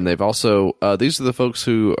 And they've also, these are the folks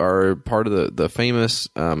who are part of the famous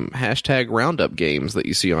hashtag Roundup games that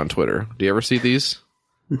you see on Twitter. Do you ever see these?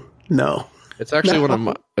 No. It's actually one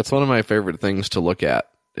of my favorite things to look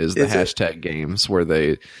at is the hashtag games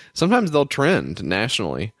where sometimes they'll trend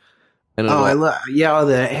nationally. And the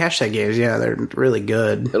hashtag games, yeah, they're really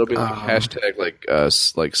good. It'll be like hashtag like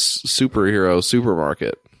superhero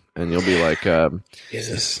supermarket, and you'll be like,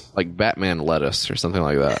 like Batman lettuce or something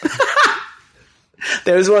like that.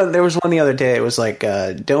 There was one the other day. It was like,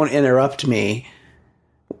 don't interrupt me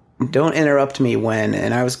when,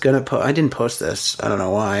 and I was gonna I didn't post this. I don't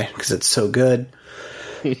know why, because it's so good.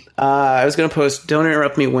 I was gonna post, don't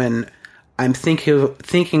interrupt me when I'm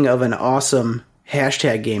thinking of an awesome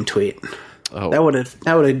hashtag game tweet. Oh. That would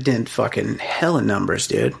have done fucking hella numbers,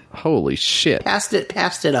 dude. Holy shit. Passed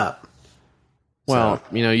it up. Well,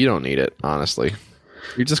 so, you don't need it, honestly.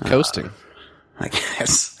 You're just coasting. I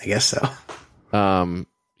guess so.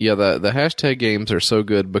 Yeah, the hashtag games are so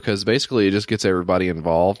good because basically it just gets everybody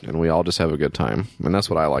involved and we all just have a good time. And that's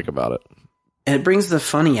what I like about it. And it brings the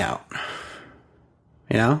funny out.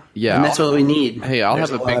 You know? Yeah. And that's what we need. Hey, I'll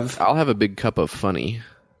have a big cup of funny.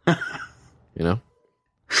 You know?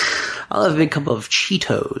 I'll have a big cup of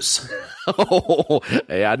Cheetos. Oh,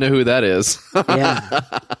 hey, I know who that is. Yeah.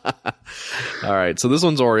 All right, so this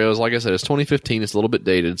one's Oreos. Like I said, it's 2015. It's a little bit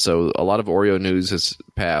dated, so a lot of Oreo news has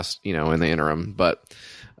passed, in the interim. But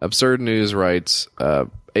Absurd News writes, a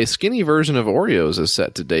skinny version of Oreos is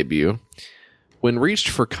set to debut. When reached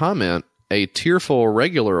for comment, a tearful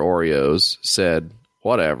regular Oreos said,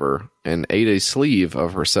 whatever, and ate a sleeve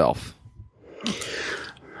of herself.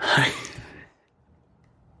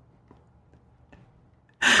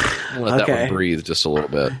 Let that one breathe just a little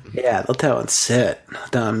bit. Yeah, let that one sit.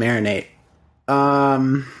 Let that one marinate.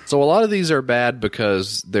 So a lot of these are bad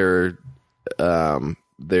because they're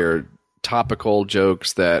topical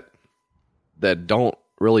jokes that don't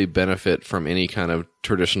really benefit from any kind of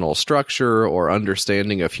traditional structure or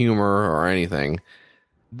understanding of humor or anything.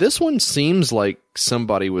 This one seems like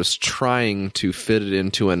somebody was trying to fit it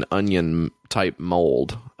into an Onion type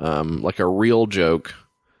mold, like a real joke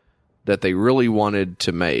that they really wanted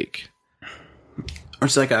to make. Or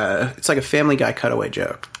it's like a Family Guy cutaway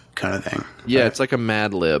joke kind of thing. Yeah, it's like a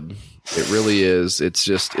Mad Lib. It really is. It's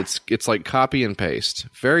just it's like copy and paste.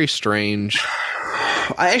 Very strange.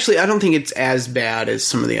 I don't think it's as bad as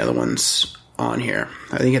some of the other ones on here.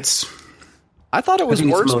 I thought it was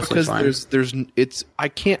worse because there's I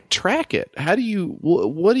can't track it. How do you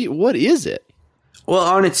what is it? Well,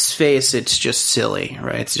 on its face, it's just silly,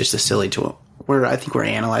 right? It's just a silly tool. I think we're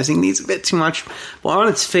analyzing these a bit too much. Well, on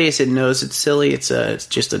its face, it knows it's silly. It's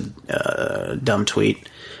just a dumb tweet.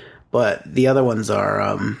 But the other ones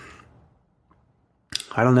are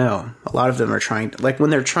I don't know. A lot of them are trying to, like, when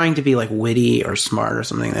they're trying to be like witty or smart or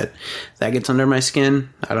something, that gets under my skin.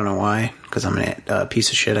 I don't know why, because I'm a piece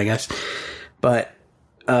of shit, I guess. But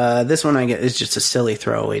this one I get is just a silly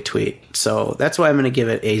throwaway tweet. So that's why I'm going to give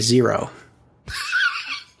it a 0.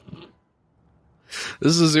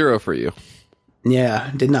 This is a 0 for you.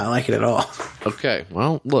 Yeah, did not like it at all. Okay,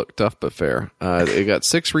 well, look, tough but fair. It got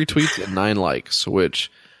 6 retweets and 9 likes,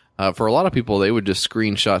 which for a lot of people, they would just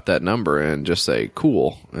screenshot that number and just say,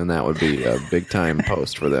 cool, and that would be a big-time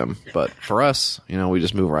post for them. But for us, we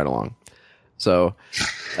just move right along. So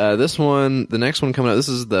this one, the next one coming up, this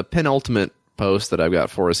is the penultimate post that I've got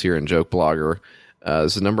for us here in Joke Blogger.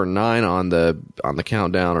 This is number 9 on the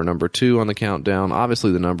countdown, or number 2 on the countdown.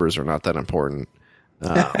 Obviously, the numbers are not that important.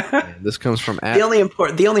 This comes from the only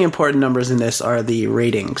important numbers in this are the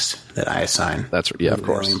ratings that I assign. That's yeah, of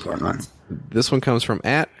course. The only important ones. This one comes from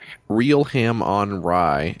 @Real Ham on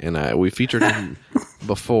Rye, and we featured him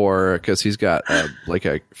before because he's got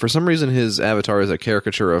for some reason his avatar is a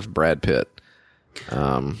caricature of Brad Pitt.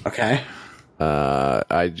 Okay.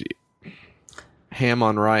 Ham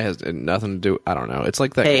on Rye has nothing to do. I don't know. It's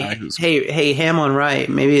like that guy who's hey, Ham on Rye.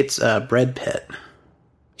 Maybe it's Brad Pitt.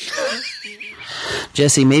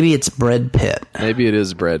 Jesse, maybe it's Brad Pitt. Maybe it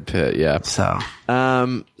is Brad Pitt. Yeah.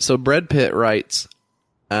 So Brad Pitt writes,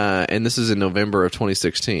 and this is in November of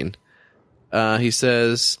 2016. He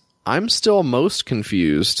says, "I'm still most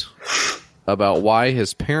confused about why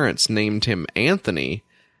his parents named him Anthony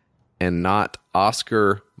and not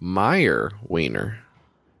Oscar Mayer Wiener."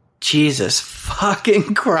 Jesus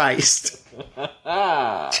fucking Christ.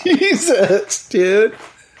 Jesus, dude.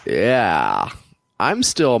 Yeah. I'm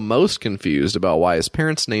still most confused about why his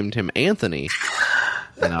parents named him Anthony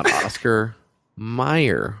and not Oscar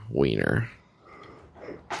Mayer Wiener.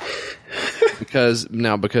 Because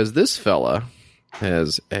this fella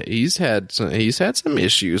he's had some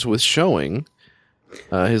issues with showing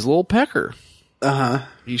his little pecker.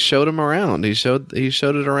 He showed him around. He showed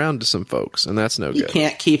it around to some folks, and that's no good. He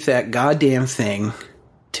can't keep that goddamn thing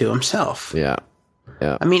to himself. Yeah.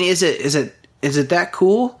 I mean, is it that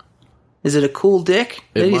cool? Is it a cool dick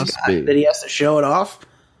that that he has to show it off?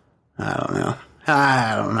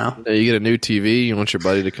 I don't know. You get a new TV, you want your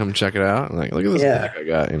buddy to come check it out. Like, look at this dick I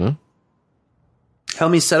got,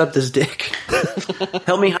 Help me set up this dick.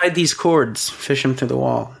 Help me hide these cords. Fish him through the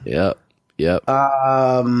wall. Yep.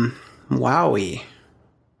 Wowie.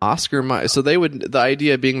 Oscar Mayer. So the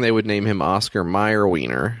idea being they would name him Oscar Mayer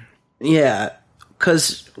Wiener. Yeah,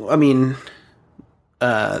 because, I mean,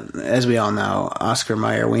 as we all know, Oscar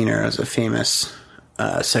Mayer Wiener is a famous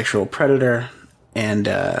sexual predator and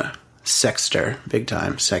sexter, big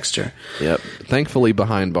time sexter. Yep. Thankfully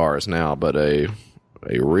behind bars now, but a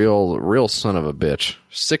real son of a bitch,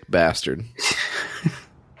 sick bastard.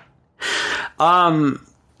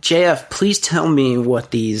 JF, please tell me what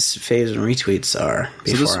these faves and retweets are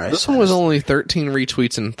before this one was only 13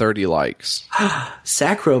 retweets and 30 likes.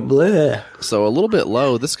 Sacro bleu. So a little bit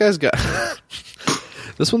low. This guy's got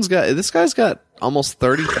this guy's got almost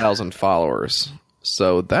 30,000 followers.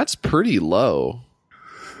 So that's pretty low.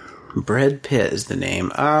 Brad Pitt is the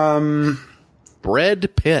name.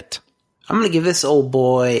 Brad Pitt. I'm going to give this old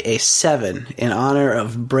boy a 7 in honor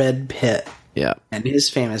of Brad Pitt. Yeah. And his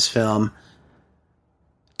famous film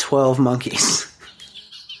 12 Monkeys.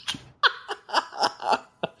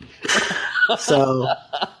 So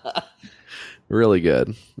really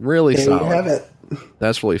good. Really there solid. You have it.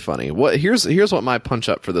 That's really funny. Here's what my punch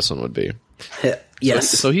up for this one would be. Yes.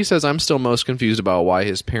 So he says, I'm still most confused about why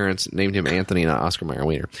his parents named him Anthony, not Oscar Mayer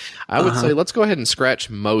Wiener. I would say let's go ahead and scratch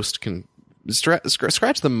the most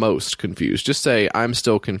confused. Just say, I'm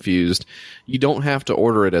still confused. You don't have to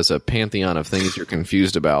order it as a pantheon of things you're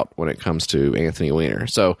confused about when it comes to Anthony Weiner.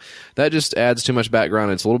 So that just adds too much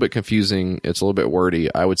background. It's a little bit confusing. It's a little bit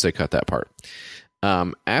wordy. I would say cut that part.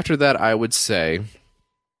 After that, I would say,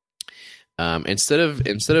 instead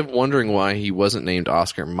of wondering why he wasn't named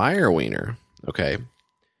Oscar Mayer Wiener, okay,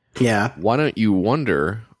 yeah, why don't you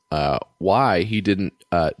wonder why he didn't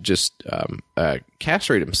just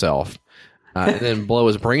castrate himself and then blow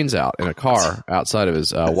his brains out in a car outside of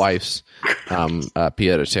his wife's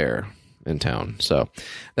pied-à-terre in town? So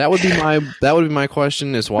that would be my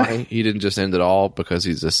question, is why he didn't just end it all, because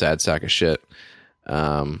he's a sad sack of shit.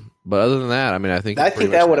 But other than that, I mean, I think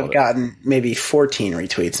that would have gotten maybe 14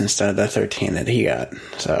 retweets instead of the 13 that he got.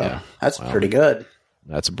 So yeah, that's pretty good.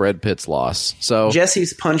 That's Brad Pitt's loss. So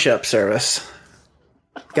Jesse's punch-up service.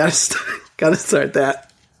 Gotta start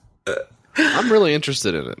that. I'm really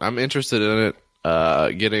interested in it. I'm interested in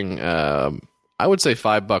it getting, I would say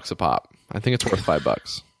 $5 a pop. I think it's worth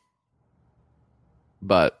 $5.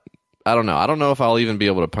 But I don't know. I don't know if I'll even be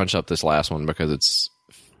able to punch up this last one because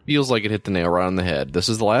feels like it hit the nail right on the head. This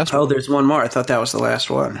is the last one. Oh, there's one more. I thought that was the last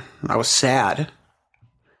one. I was sad.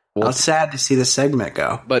 Well, I was sad to see the segment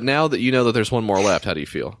go. But now that you know that there's one more left, how do you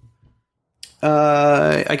feel?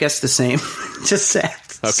 I guess the same. Just sad.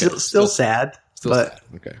 Okay. Still sad. But sad.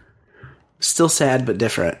 Okay. Still sad, but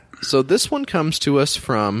different. So this one comes to us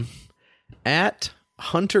from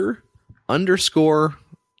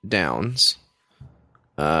 @Hunter_Downs.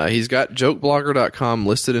 He's got jokeblogger.com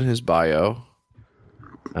listed in his bio.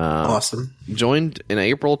 Awesome. Joined in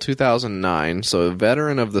April 2009, so a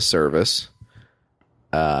veteran of the service.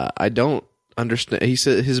 I don't understand. He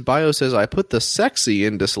said his bio says, "I put the sexy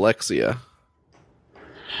in dyslexia."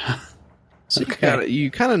 So Okay.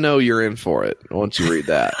 you kind of know you're in for it once you read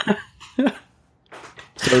that.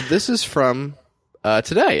 So this is from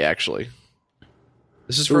today, actually.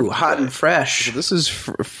 This is from hot and fresh. So this is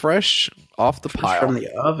fresh off the pile From the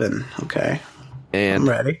oven. Okay. and I'm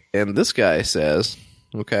ready. And this guy says,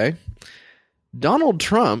 "Okay, Donald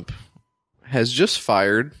Trump has just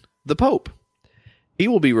fired the Pope. He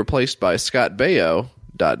will be replaced by Scott Baio. ...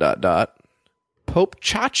 Pope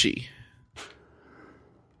Chachi."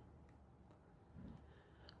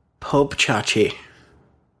 Pope Chachi.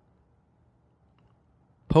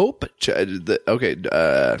 Okay,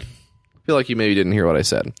 I feel like you maybe didn't hear what I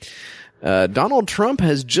said. Donald Trump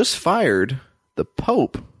has just fired the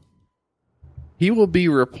Pope. He will be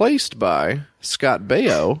replaced by Scott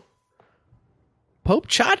Baio. Pope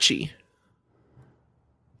Chachi.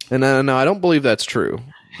 And no, I don't believe that's true,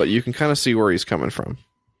 but you can kind of see where he's coming from.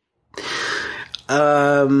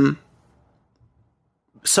 So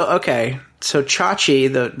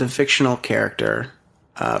Chachi, the fictional character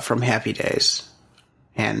from Happy Days,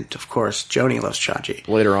 and of course Joni loves Chachi.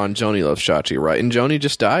 Later on, Joni loves Chachi, right? And Joni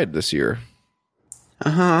just died this year.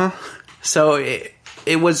 So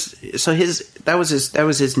that was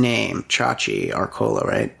his name, Chachi Arcola,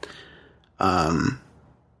 right?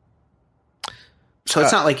 So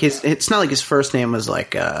it's not like his first name was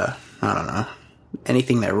like I don't know,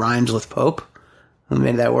 anything that rhymes with Pope.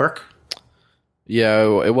 Made that work.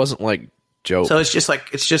 Yeah, it wasn't like Joe. So it's just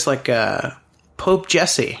like Pope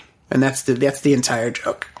Jesse, and that's the entire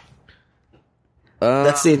joke.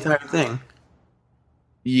 That's the entire thing.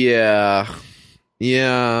 Yeah.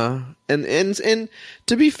 And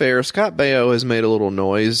to be fair, Scott Baio has made a little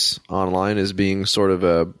noise online as being sort of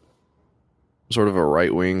a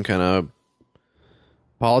right wing kind of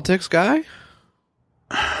politics guy.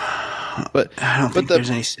 But I don't think there's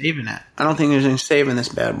any saving it. I don't think there's any saving this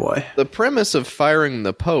bad boy. The premise of firing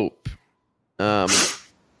the Pope, I'm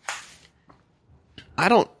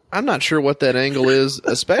not sure what that angle is,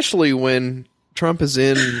 especially when Trump is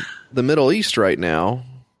in the Middle East right now.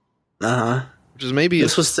 Which is maybe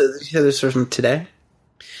this was from today.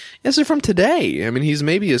 Yes, they're from today. I mean, he's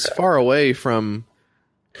maybe as far away from.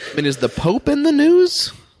 I mean, is the Pope in the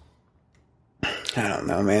news? I don't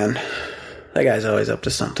know, man. That guy's always up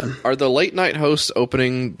to something. Are the late night hosts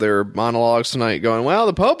opening their monologues tonight going, well,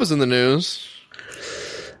 the Pope is in the news?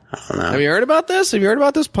 I don't know. Have you heard about this? Have you heard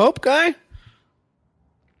about this Pope guy?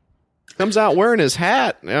 Comes out wearing his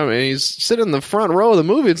hat. I mean, he's sitting in the front row of the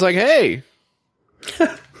movie. It's like, hey.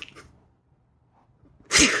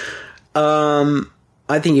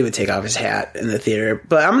 I think he would take off his hat in the theater.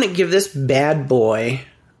 But I'm going to give this bad boy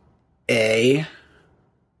a...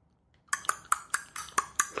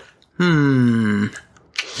 I'm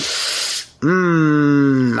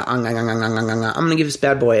gonna give this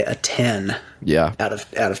bad boy a 10. Yeah, out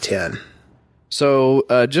of 10.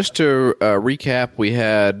 So just to recap, we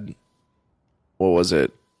had what was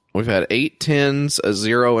it? We've had 8 10s, a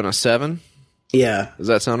 0, and a 7. Yeah, does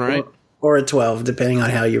that sound right? Or a 12, depending on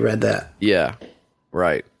how you read that. Yeah,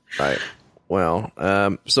 right. Well,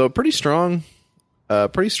 so pretty strong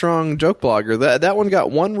joke blogger. That one got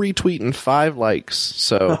 1 retweet and 5 likes.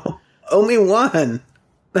 So. Only 1.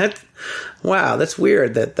 That's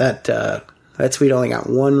weird that tweet only got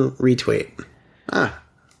 1 retweet.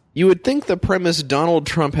 You would think the premise Donald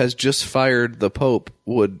Trump has just fired the Pope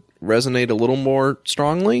would resonate a little more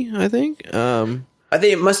strongly, I think. I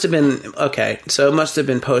think it must have been okay. So it must have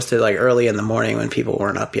been posted like early in the morning when people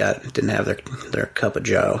weren't up yet, didn't have their cup of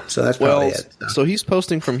joe. So that's probably it. So he's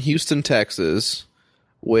posting from Houston, Texas,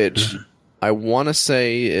 which I want to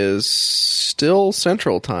say is still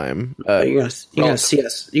Central Time. You're gonna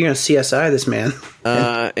CSI this man.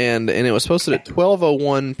 And it was posted at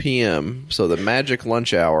 12:01 p.m. So the magic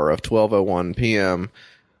lunch hour of 12:01 p.m.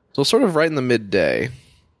 So sort of right in the midday.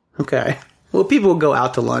 Okay. Well, people go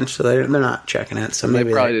out to lunch, so they're not checking it. So maybe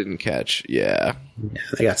they probably didn't catch. Yeah,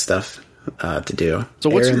 they got stuff. to do. So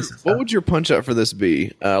Errands and what stuff. would your punch up for this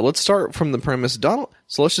be? Let's start from the premise. So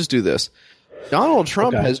let's just do this. Donald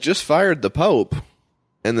Trump Okay. has just fired the Pope,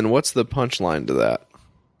 and then what's the punchline to that?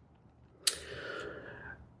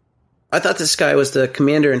 I thought this guy was the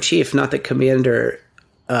commander in chief, not the commander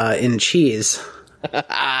in cheese.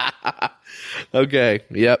 Okay.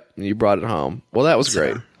 Yep. You brought it home. Well, that was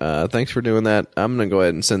great. Thanks for doing that. I'm going to go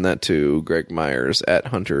ahead and send that to Greg Myers at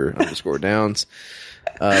Hunter_Downs.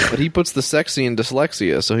 But he puts the sexy in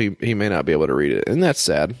dyslexia, so he may not be able to read it. And that's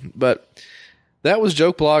sad. But that was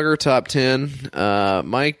Joke Blogger Top 10.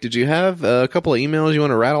 Mike, did you have a couple of emails you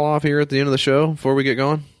want to rattle off here at the end of the show before we get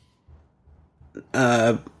going?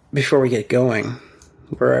 Before we get going,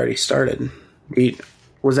 we're already started.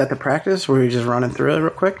 Was that the practice? Were we just running through it real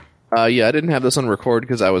quick? Yeah, I didn't have this on record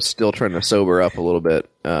because I was still trying to sober up a little bit.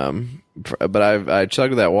 But I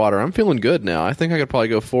chugged that water. I'm feeling good now. I think I could probably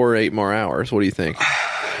go 4 or 8 more hours. What do you think?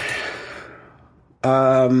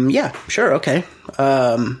 Yeah, sure, okay.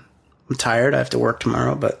 I'm tired. I have to work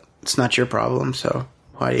tomorrow, but it's not your problem. So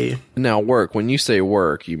why do you? Now, work. When you say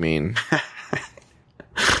work, you mean?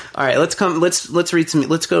 All right, let's read some.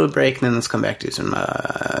 Let's go to break, and then let's come back to some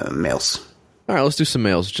mails. All right, let's do some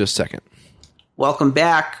mails. Just a second. Welcome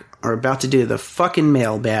back. We're about to do the fucking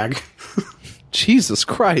mailbag. Jesus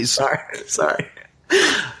Christ. Sorry.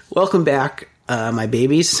 Welcome back, my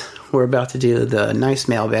babies. We're about to do the nice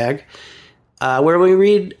mailbag, where we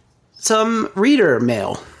read some reader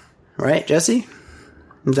mail. Right, Jesse?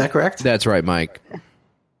 Is that correct? That's right, Mike.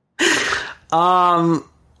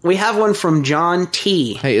 We have one from John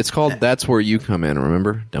T. Hey, it's called That's Where You Come In,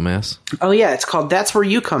 remember, dumbass? Oh, yeah, it's called That's Where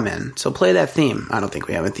You Come In. So play that theme. I don't think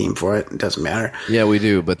we have a theme for it. It doesn't matter. Yeah, we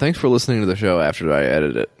do, but thanks for listening to the show after I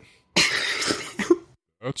edit it.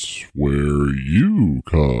 That's where you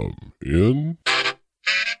come in.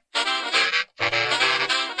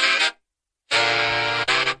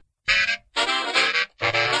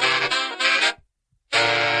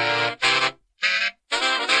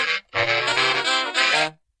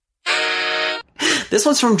 This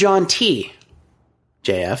one's from John T.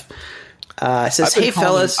 JF. It says, hey,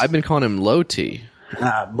 fellas. I've been calling him Low T.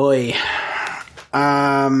 Boy.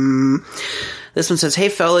 This one says, hey,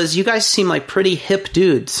 fellas, you guys seem like pretty hip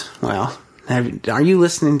dudes. Well, are you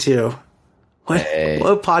listening to... What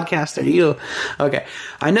podcast are you? Okay.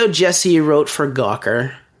 I know Jesse wrote for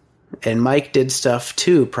Gawker, and Mike did stuff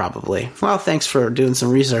too, probably. Well, thanks for doing some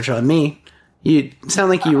research on me. You sound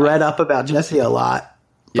like you read up about Jesse a lot,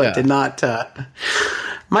 but did not...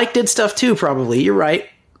 Mike did stuff too, probably. You're right.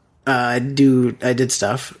 I did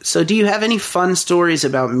stuff. So do you have any fun stories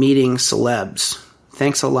about meeting celebs?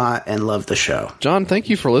 Thanks a lot and love the show. John, thank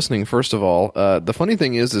you for listening, first of all. The funny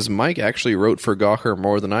thing is Mike actually wrote for Gawker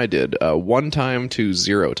more than I did. 1 time to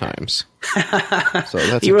 0 times. So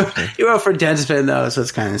that's you wrote for Deadspin, though, so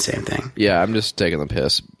it's kind of the same thing. Yeah, I'm just taking the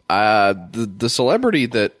piss. The celebrity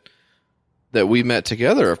that we met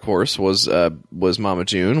together, of course, was Mama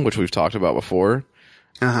June, which we've talked about before.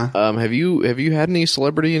 Uh-huh. Have you had any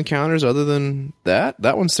celebrity encounters other than that?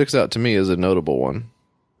 That one sticks out to me as a notable one.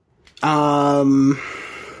 I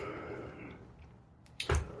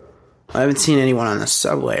haven't seen anyone on the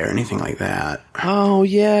subway or anything like that. Oh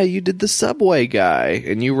yeah, you did the Subway guy,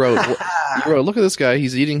 and you wrote, look at this guy.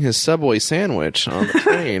 He's eating his Subway sandwich on the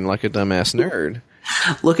train like a dumbass nerd.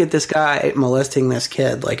 Look at this guy molesting this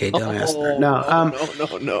kid like a dumbass nerd.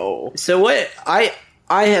 No. So what? I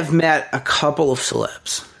have met a couple of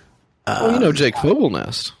celebs. You know Jake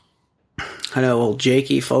Fogelnest. I know old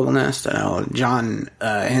Jakey Fogelnest. I know John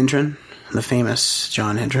Hendren, the famous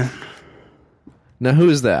John Hendren. Now, who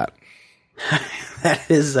is that?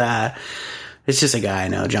 That is, it's just a guy I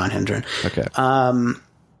know, John Hendren. Okay.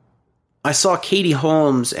 I saw Katie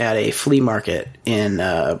Holmes at a flea market in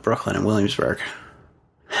Brooklyn and Williamsburg.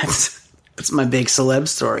 That's my big celeb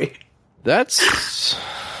story. That's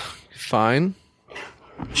fine.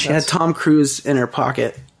 She had Tom Cruise in her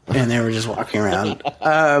pocket, and they were just walking around.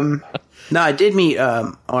 No, I did meet.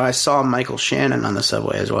 I saw Michael Shannon on the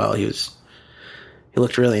subway as well. He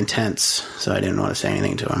looked really intense, so I didn't want to say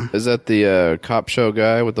anything to him. Is that the cop show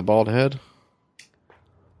guy with the bald head?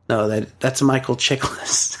 No, that's Michael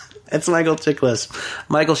Chiklis. That's Michael Chiklis.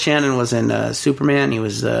 Michael Shannon was in Superman. He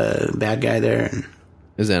was a bad guy there. And...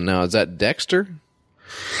 Is that Dexter?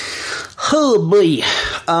 Oh boy.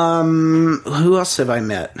 Who else have I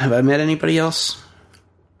met? Have I met anybody else?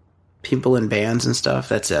 People in bands and stuff.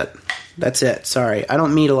 That's it. Sorry. I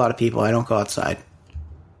don't meet a lot of people. I don't go outside.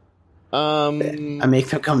 I make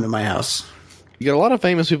them come to my house. You got a lot of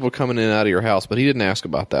famous people coming in and out of your house, but he didn't ask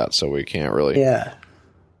about that, so we can't really. Yeah.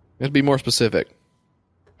 You have to be more specific.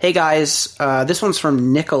 Hey guys, this one's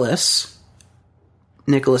from Nicholas.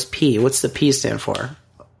 Nicholas P. What's the P stand for?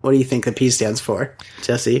 What do you think the P stands for,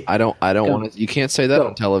 Jesse? I don't want to. You can't say that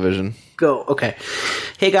on television. Go. Okay.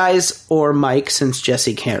 Hey guys, or Mike, since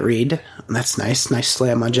Jesse can't read. That's nice. Nice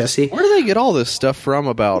slam on Jesse. Where do they get all this stuff from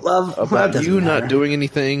about you not doing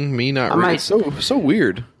anything, me not reading? So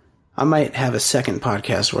weird. I might have a second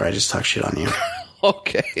podcast where I just talk shit on you.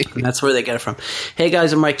 Okay. And that's where they get it from. Hey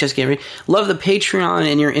guys, I'm Mike, Jesse can't read. Love the Patreon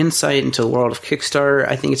and your insight into the world of Kickstarter.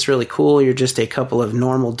 I think it's really cool. You're just a couple of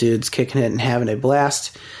normal dudes kicking it and having a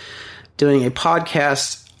blast doing a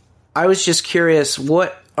podcast. I was just curious,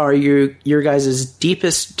 what are your guys'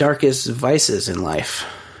 deepest, darkest vices in life?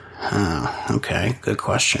 Oh, okay, good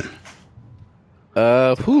question.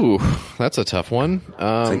 That's a tough one.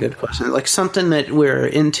 That's a good question. Like something that we're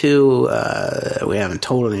into, we haven't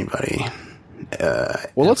told anybody.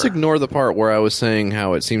 Well, let's ignore the part where I was saying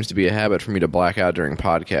how it seems to be a habit for me to black out during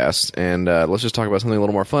podcasts, and let's just talk about something a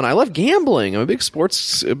little more fun. I love gambling. I'm a big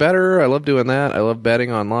sports bettor. I love doing that. I love betting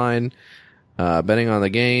online, betting on the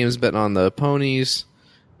games, betting on the ponies,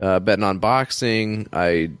 betting on boxing.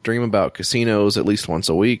 I dream about casinos at least once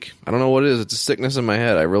a week. I don't know what it is. It's a sickness in my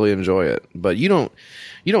head. I really enjoy it, but you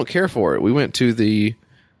don't care for it. We went to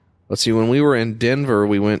when we were in Denver,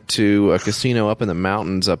 we went to a casino up in the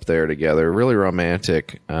mountains up there together. Really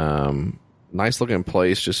romantic. Nice looking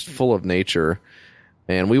place, just full of nature.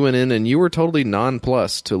 And we went in and you were totally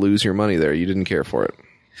nonplussed to lose your money there. You didn't care for it.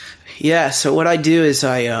 Yeah, so what I do is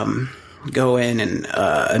I go in and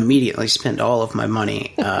immediately spend all of my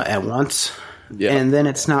money at once. Yeah. And then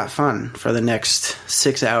it's not fun for the next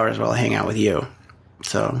 6 hours while I hang out with you.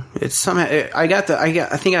 So it's somehow I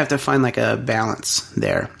think I have to find like a balance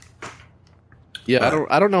there. Yeah,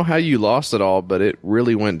 I don't know how you lost it all, but it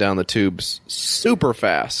really went down the tubes super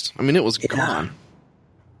fast. I mean, it was gone.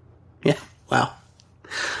 Yeah, wow.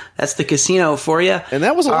 That's the casino for you. And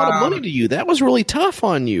that was a lot of money to you. That was really tough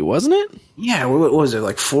on you, wasn't it? Yeah, what was it,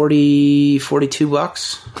 like 42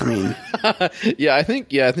 bucks? I mean... yeah, I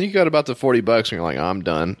think you got about to $40 and you're like, I'm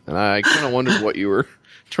done. And I kind of wondered what you were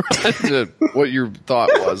what your thought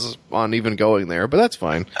was on even going there, but that's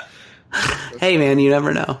fine. Hey, man, you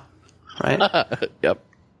never know. Right? Yep.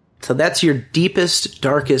 So that's your deepest,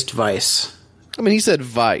 darkest vice. I mean, he said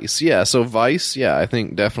vice. Yeah, so vice, yeah, I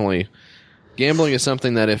think definitely gambling is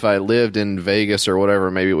something that if I lived in Vegas or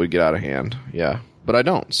whatever, maybe it would get out of hand. Yeah, but I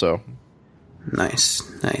don't, so. Nice.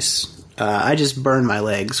 I just burn my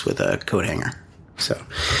legs with a coat hanger. So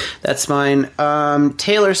that's mine.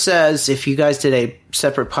 Taylor says, if you guys did a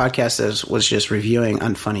separate podcast that was just reviewing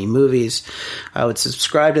unfunny movies, I would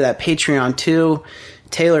subscribe to that Patreon too.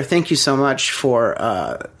 Taylor, thank you so much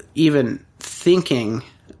for even thinking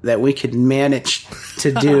that we could manage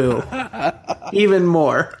to do even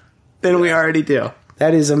more than we already do.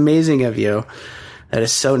 That is amazing of you. That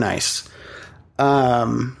is so nice.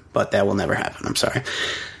 But that will never happen. I'm sorry.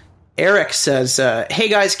 Eric says, hey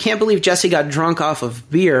guys, can't believe Jesse got drunk off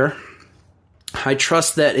of beer. I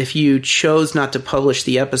trust that if you chose not to publish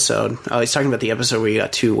the episode, he's talking about the episode where you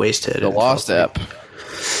got too wasted. The Lost Ep.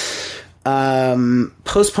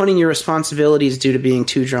 Postponing your responsibilities due to being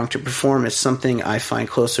too drunk to perform is something I find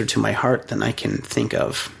closer to my heart than I can think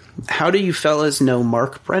of. How do you fellas know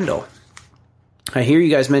Mark Brendel? I hear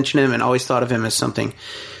you guys mention him and always thought of him as something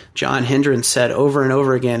John Hendren said over and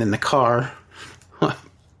over again in the car.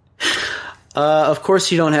 Of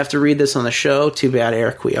course, you don't have to read this on the show. Too bad,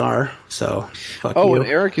 Eric, we are. So, fuck you. And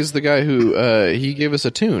Eric is the guy who he gave us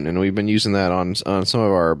a tune, and we've been using that on some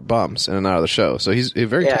of our bumps in and out of the show. So he's a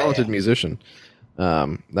very talented musician.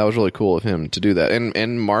 That was really cool of him to do that,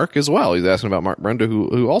 and Mark as well. He's asking about Mark Brenda,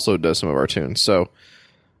 who also does some of our tunes. So,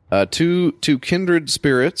 two kindred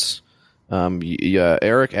spirits.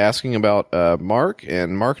 Eric asking about Mark,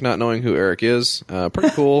 and Mark not knowing who Eric is. Pretty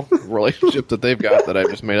cool relationship that they've got that I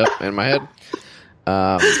just made up in my head.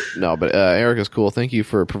 No, but Eric is cool. Thank you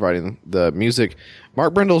for providing the music.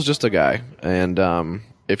 Mark Brendel's just a guy, and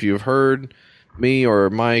if you've heard me or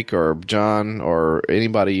Mike or John or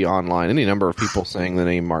anybody online, any number of people saying the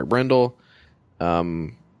name Mark Brendel,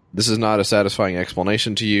 this is not a satisfying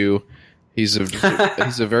explanation to you. He's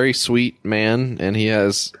a very sweet man, and he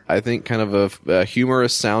has, I think, kind of a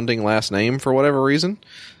humorous sounding last name for whatever reason.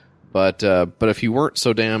 But if he weren't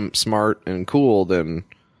so damn smart and cool, then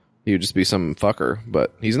he would just be some fucker.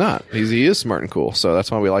 But he's not. He is smart and cool, so that's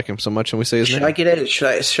why we like him so much, and we say his name. Should I get it?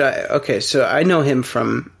 Should I? Okay, so I know him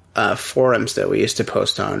from forums that we used to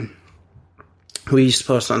post on. We used to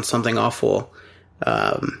post on Something Awful in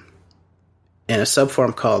a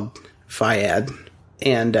subforum called Fiad,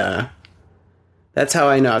 and that's how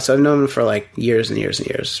I know. So I've known him for like years and years and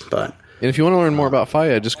years. But And if you want to learn more about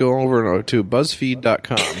Fayed, just go over to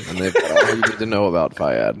BuzzFeed.com, and they've got all you need to know about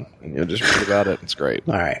Fayed. And you'll just read about it. It's great.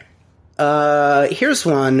 All right. Here's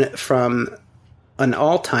one from an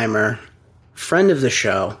all-timer, friend of the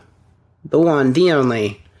show, the one, the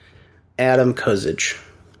only, Adam Kozich.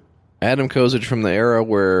 Adam Kozich from the era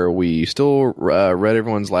where we still read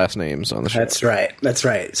everyone's last names on the show. That's right. That's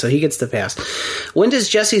right. So he gets the pass. When does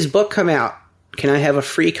Jesse's book come out? Can I have a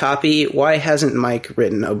free copy? Why hasn't Mike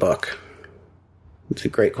written a book? It's a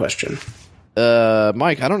great question.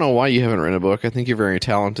 Mike, I don't know why you haven't written a book. I think you're very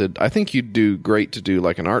talented. I think you'd do great to do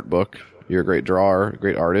like an art book. You're a great drawer, a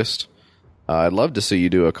great artist. I'd love to see you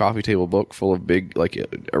do a coffee table book full of big, like,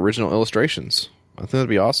 original illustrations. I think that'd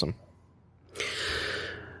be awesome.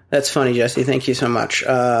 That's funny, Jesse. Thank you so much.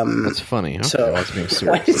 That's funny. Okay, so, that's being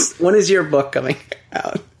serious. when is your book coming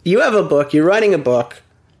out? You have a book. You're writing a book.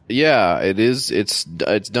 Yeah, it is. It's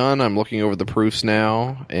done. I'm looking over the proofs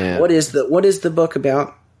now. And what is the book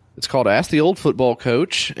about? It's called Ask the Old Football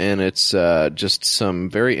Coach, and it's just some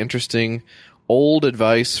very interesting old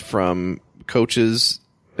advice from coaches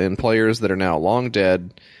and players that are now long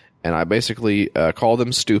dead, and I basically call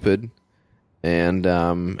them stupid, and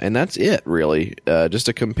that's it, really. Just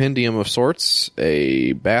a compendium of sorts,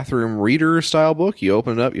 a bathroom reader style book. You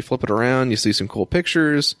open it up, you flip it around, you see some cool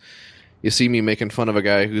pictures. You see me making fun of a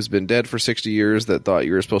guy who's been dead for 60 years that thought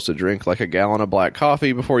you were supposed to drink like a gallon of black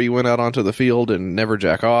coffee before you went out onto the field and never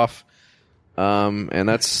jack off. And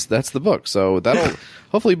that's the book. So that'll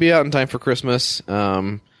hopefully be out in time for Christmas.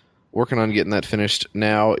 Working on getting that finished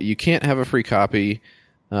now. You can't have a free copy.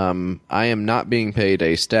 I am not being paid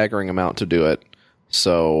a staggering amount to do it.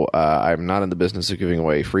 So I'm not in the business of giving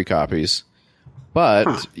away free copies.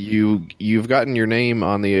 But you've gotten your name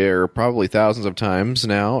on the air probably thousands of times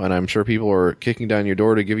now, and I'm sure people are kicking down your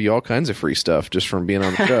door to give you all kinds of free stuff just from being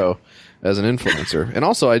on the show as an influencer. And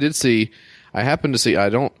also, I happened to see, I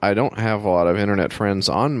don't have a lot of internet friends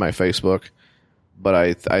on my Facebook, but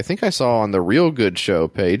I think I saw on the Real Good Show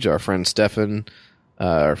page, our friend Stefan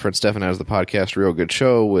has the podcast Real Good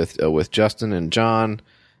Show with Justin and John.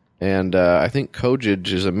 And I think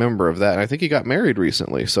Kojij is a member of that. And I think he got married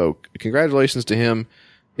recently. So congratulations to him.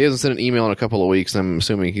 He hasn't sent an email in a couple of weeks. I'm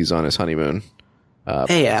assuming he's on his honeymoon.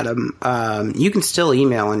 Hey, Adam. You can still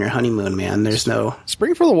email on your honeymoon, man. There's no...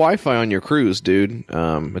 Spring for the Wi-Fi on your cruise, dude.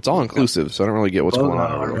 It's all inclusive, so I don't really get what's going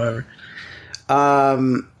on over there.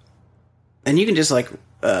 And you can just, like,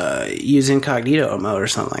 use incognito mode or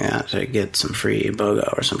something like that to get some free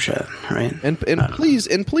BOGO or some shit, right? And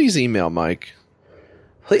please email Mike.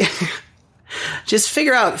 Just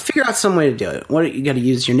figure out some way to do it. What you got to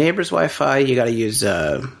use your neighbor's Wi-Fi. You got to use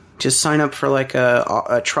just sign up for like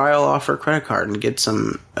a trial offer credit card and get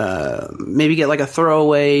some maybe get like a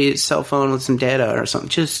throwaway cell phone with some data or something.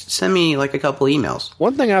 Just send me like a couple emails.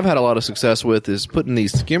 One thing I've had a lot of success with is putting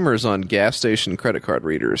these skimmers on gas station credit card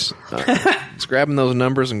readers. Just grabbing those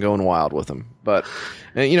numbers and going wild with them. But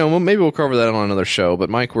maybe we'll cover that on another show.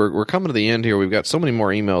 But Mike, we're coming to the end here. We've got so many more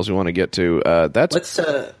emails we want to get to.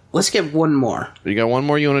 Let's get one more. You got one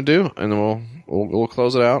more you want to do, and then we'll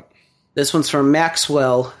close it out. This one's from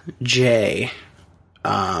Maxwell J.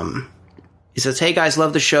 He says, "Hey guys,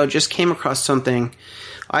 love the show. Just came across something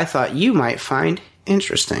I thought you might find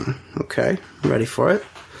interesting." Okay, ready for it?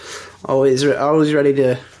 Always ready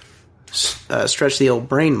to stretch the old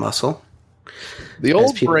brain muscle. The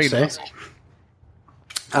old brain muscle.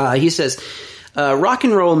 He says, rock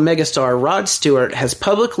and roll megastar Rod Stewart has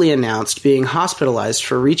publicly announced being hospitalized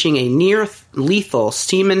for reaching a near-lethal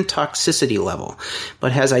semen toxicity level,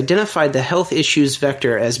 but has identified the health issues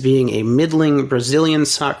vector as being a middling Brazilian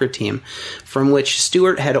soccer team from which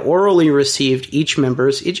Stewart had orally received each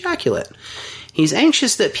member's ejaculate. He's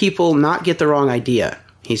anxious that people not get the wrong idea.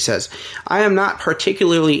 He says, "I am not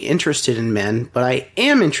particularly interested in men, but I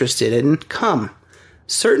am interested in cum.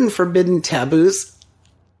 Certain forbidden taboos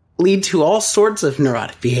lead to all sorts of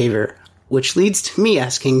neurotic behavior, which leads to me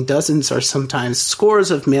asking dozens or sometimes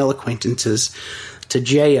scores of male acquaintances to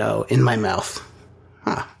J.O. in my mouth."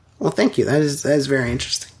 Well, thank you. That is very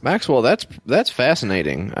interesting. Maxwell, that's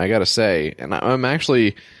fascinating, I gotta say. And I'm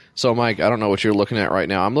actually... So, Mike, I don't know what you're looking at right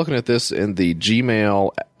now. I'm looking at this in the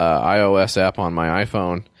Gmail iOS app on my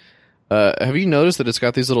iPhone. Have you noticed that it's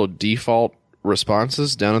got these little default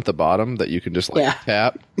responses down at the bottom that you can just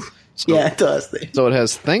tap? So, yeah, it does. So it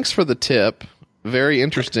has "thanks for the tip," very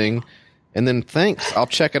interesting, and then "thanks, I'll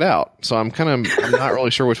check it out." So I'm not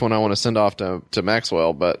really sure which one I want to send off to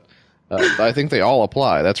Maxwell, but I think they all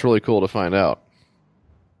apply. That's really cool to find out.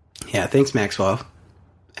 Yeah, thanks, Maxwell.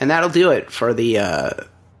 And that'll do it for the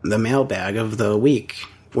mailbag of the week,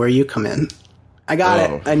 where you come in. I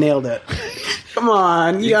got it. I nailed it. Come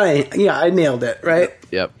on, I nailed it, right?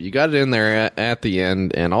 Yep, you got it in there at the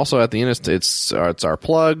end, and also at the end, it's our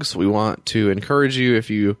plugs. We want to encourage you, if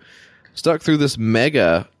you stuck through this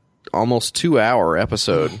mega, almost 2-hour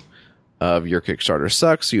episode of Your Kickstarter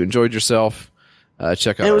Sucks, you enjoyed yourself.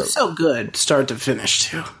 Check out. And it was so good, start to finish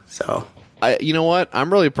too. So, you know what?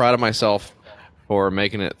 I'm really proud of myself for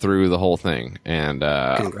making it through the whole thing, and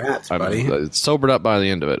congrats, buddy. I'm sobered up by the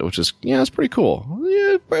end of it, which is it's pretty cool.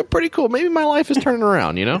 Yeah, pretty cool. Maybe my life is turning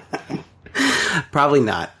around. Probably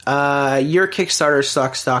not.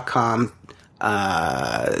 YourKickstarterSucks.com,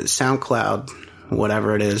 SoundCloud,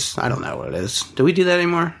 whatever it is. I don't know what it is. Do we do that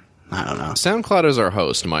anymore? I don't know. SoundCloud is our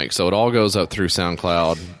host, Mike, so it all goes up through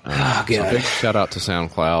SoundCloud. So big shout out to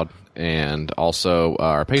SoundCloud, and also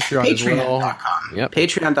our Patreon as well. Yep.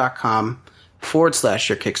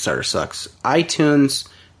 Patreon.com/Your Kickstarter Sucks. iTunes,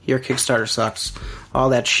 Your Kickstarter Sucks.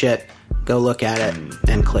 All that shit. Go look at it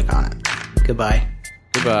and click on it. Goodbye.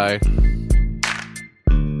 Goodbye.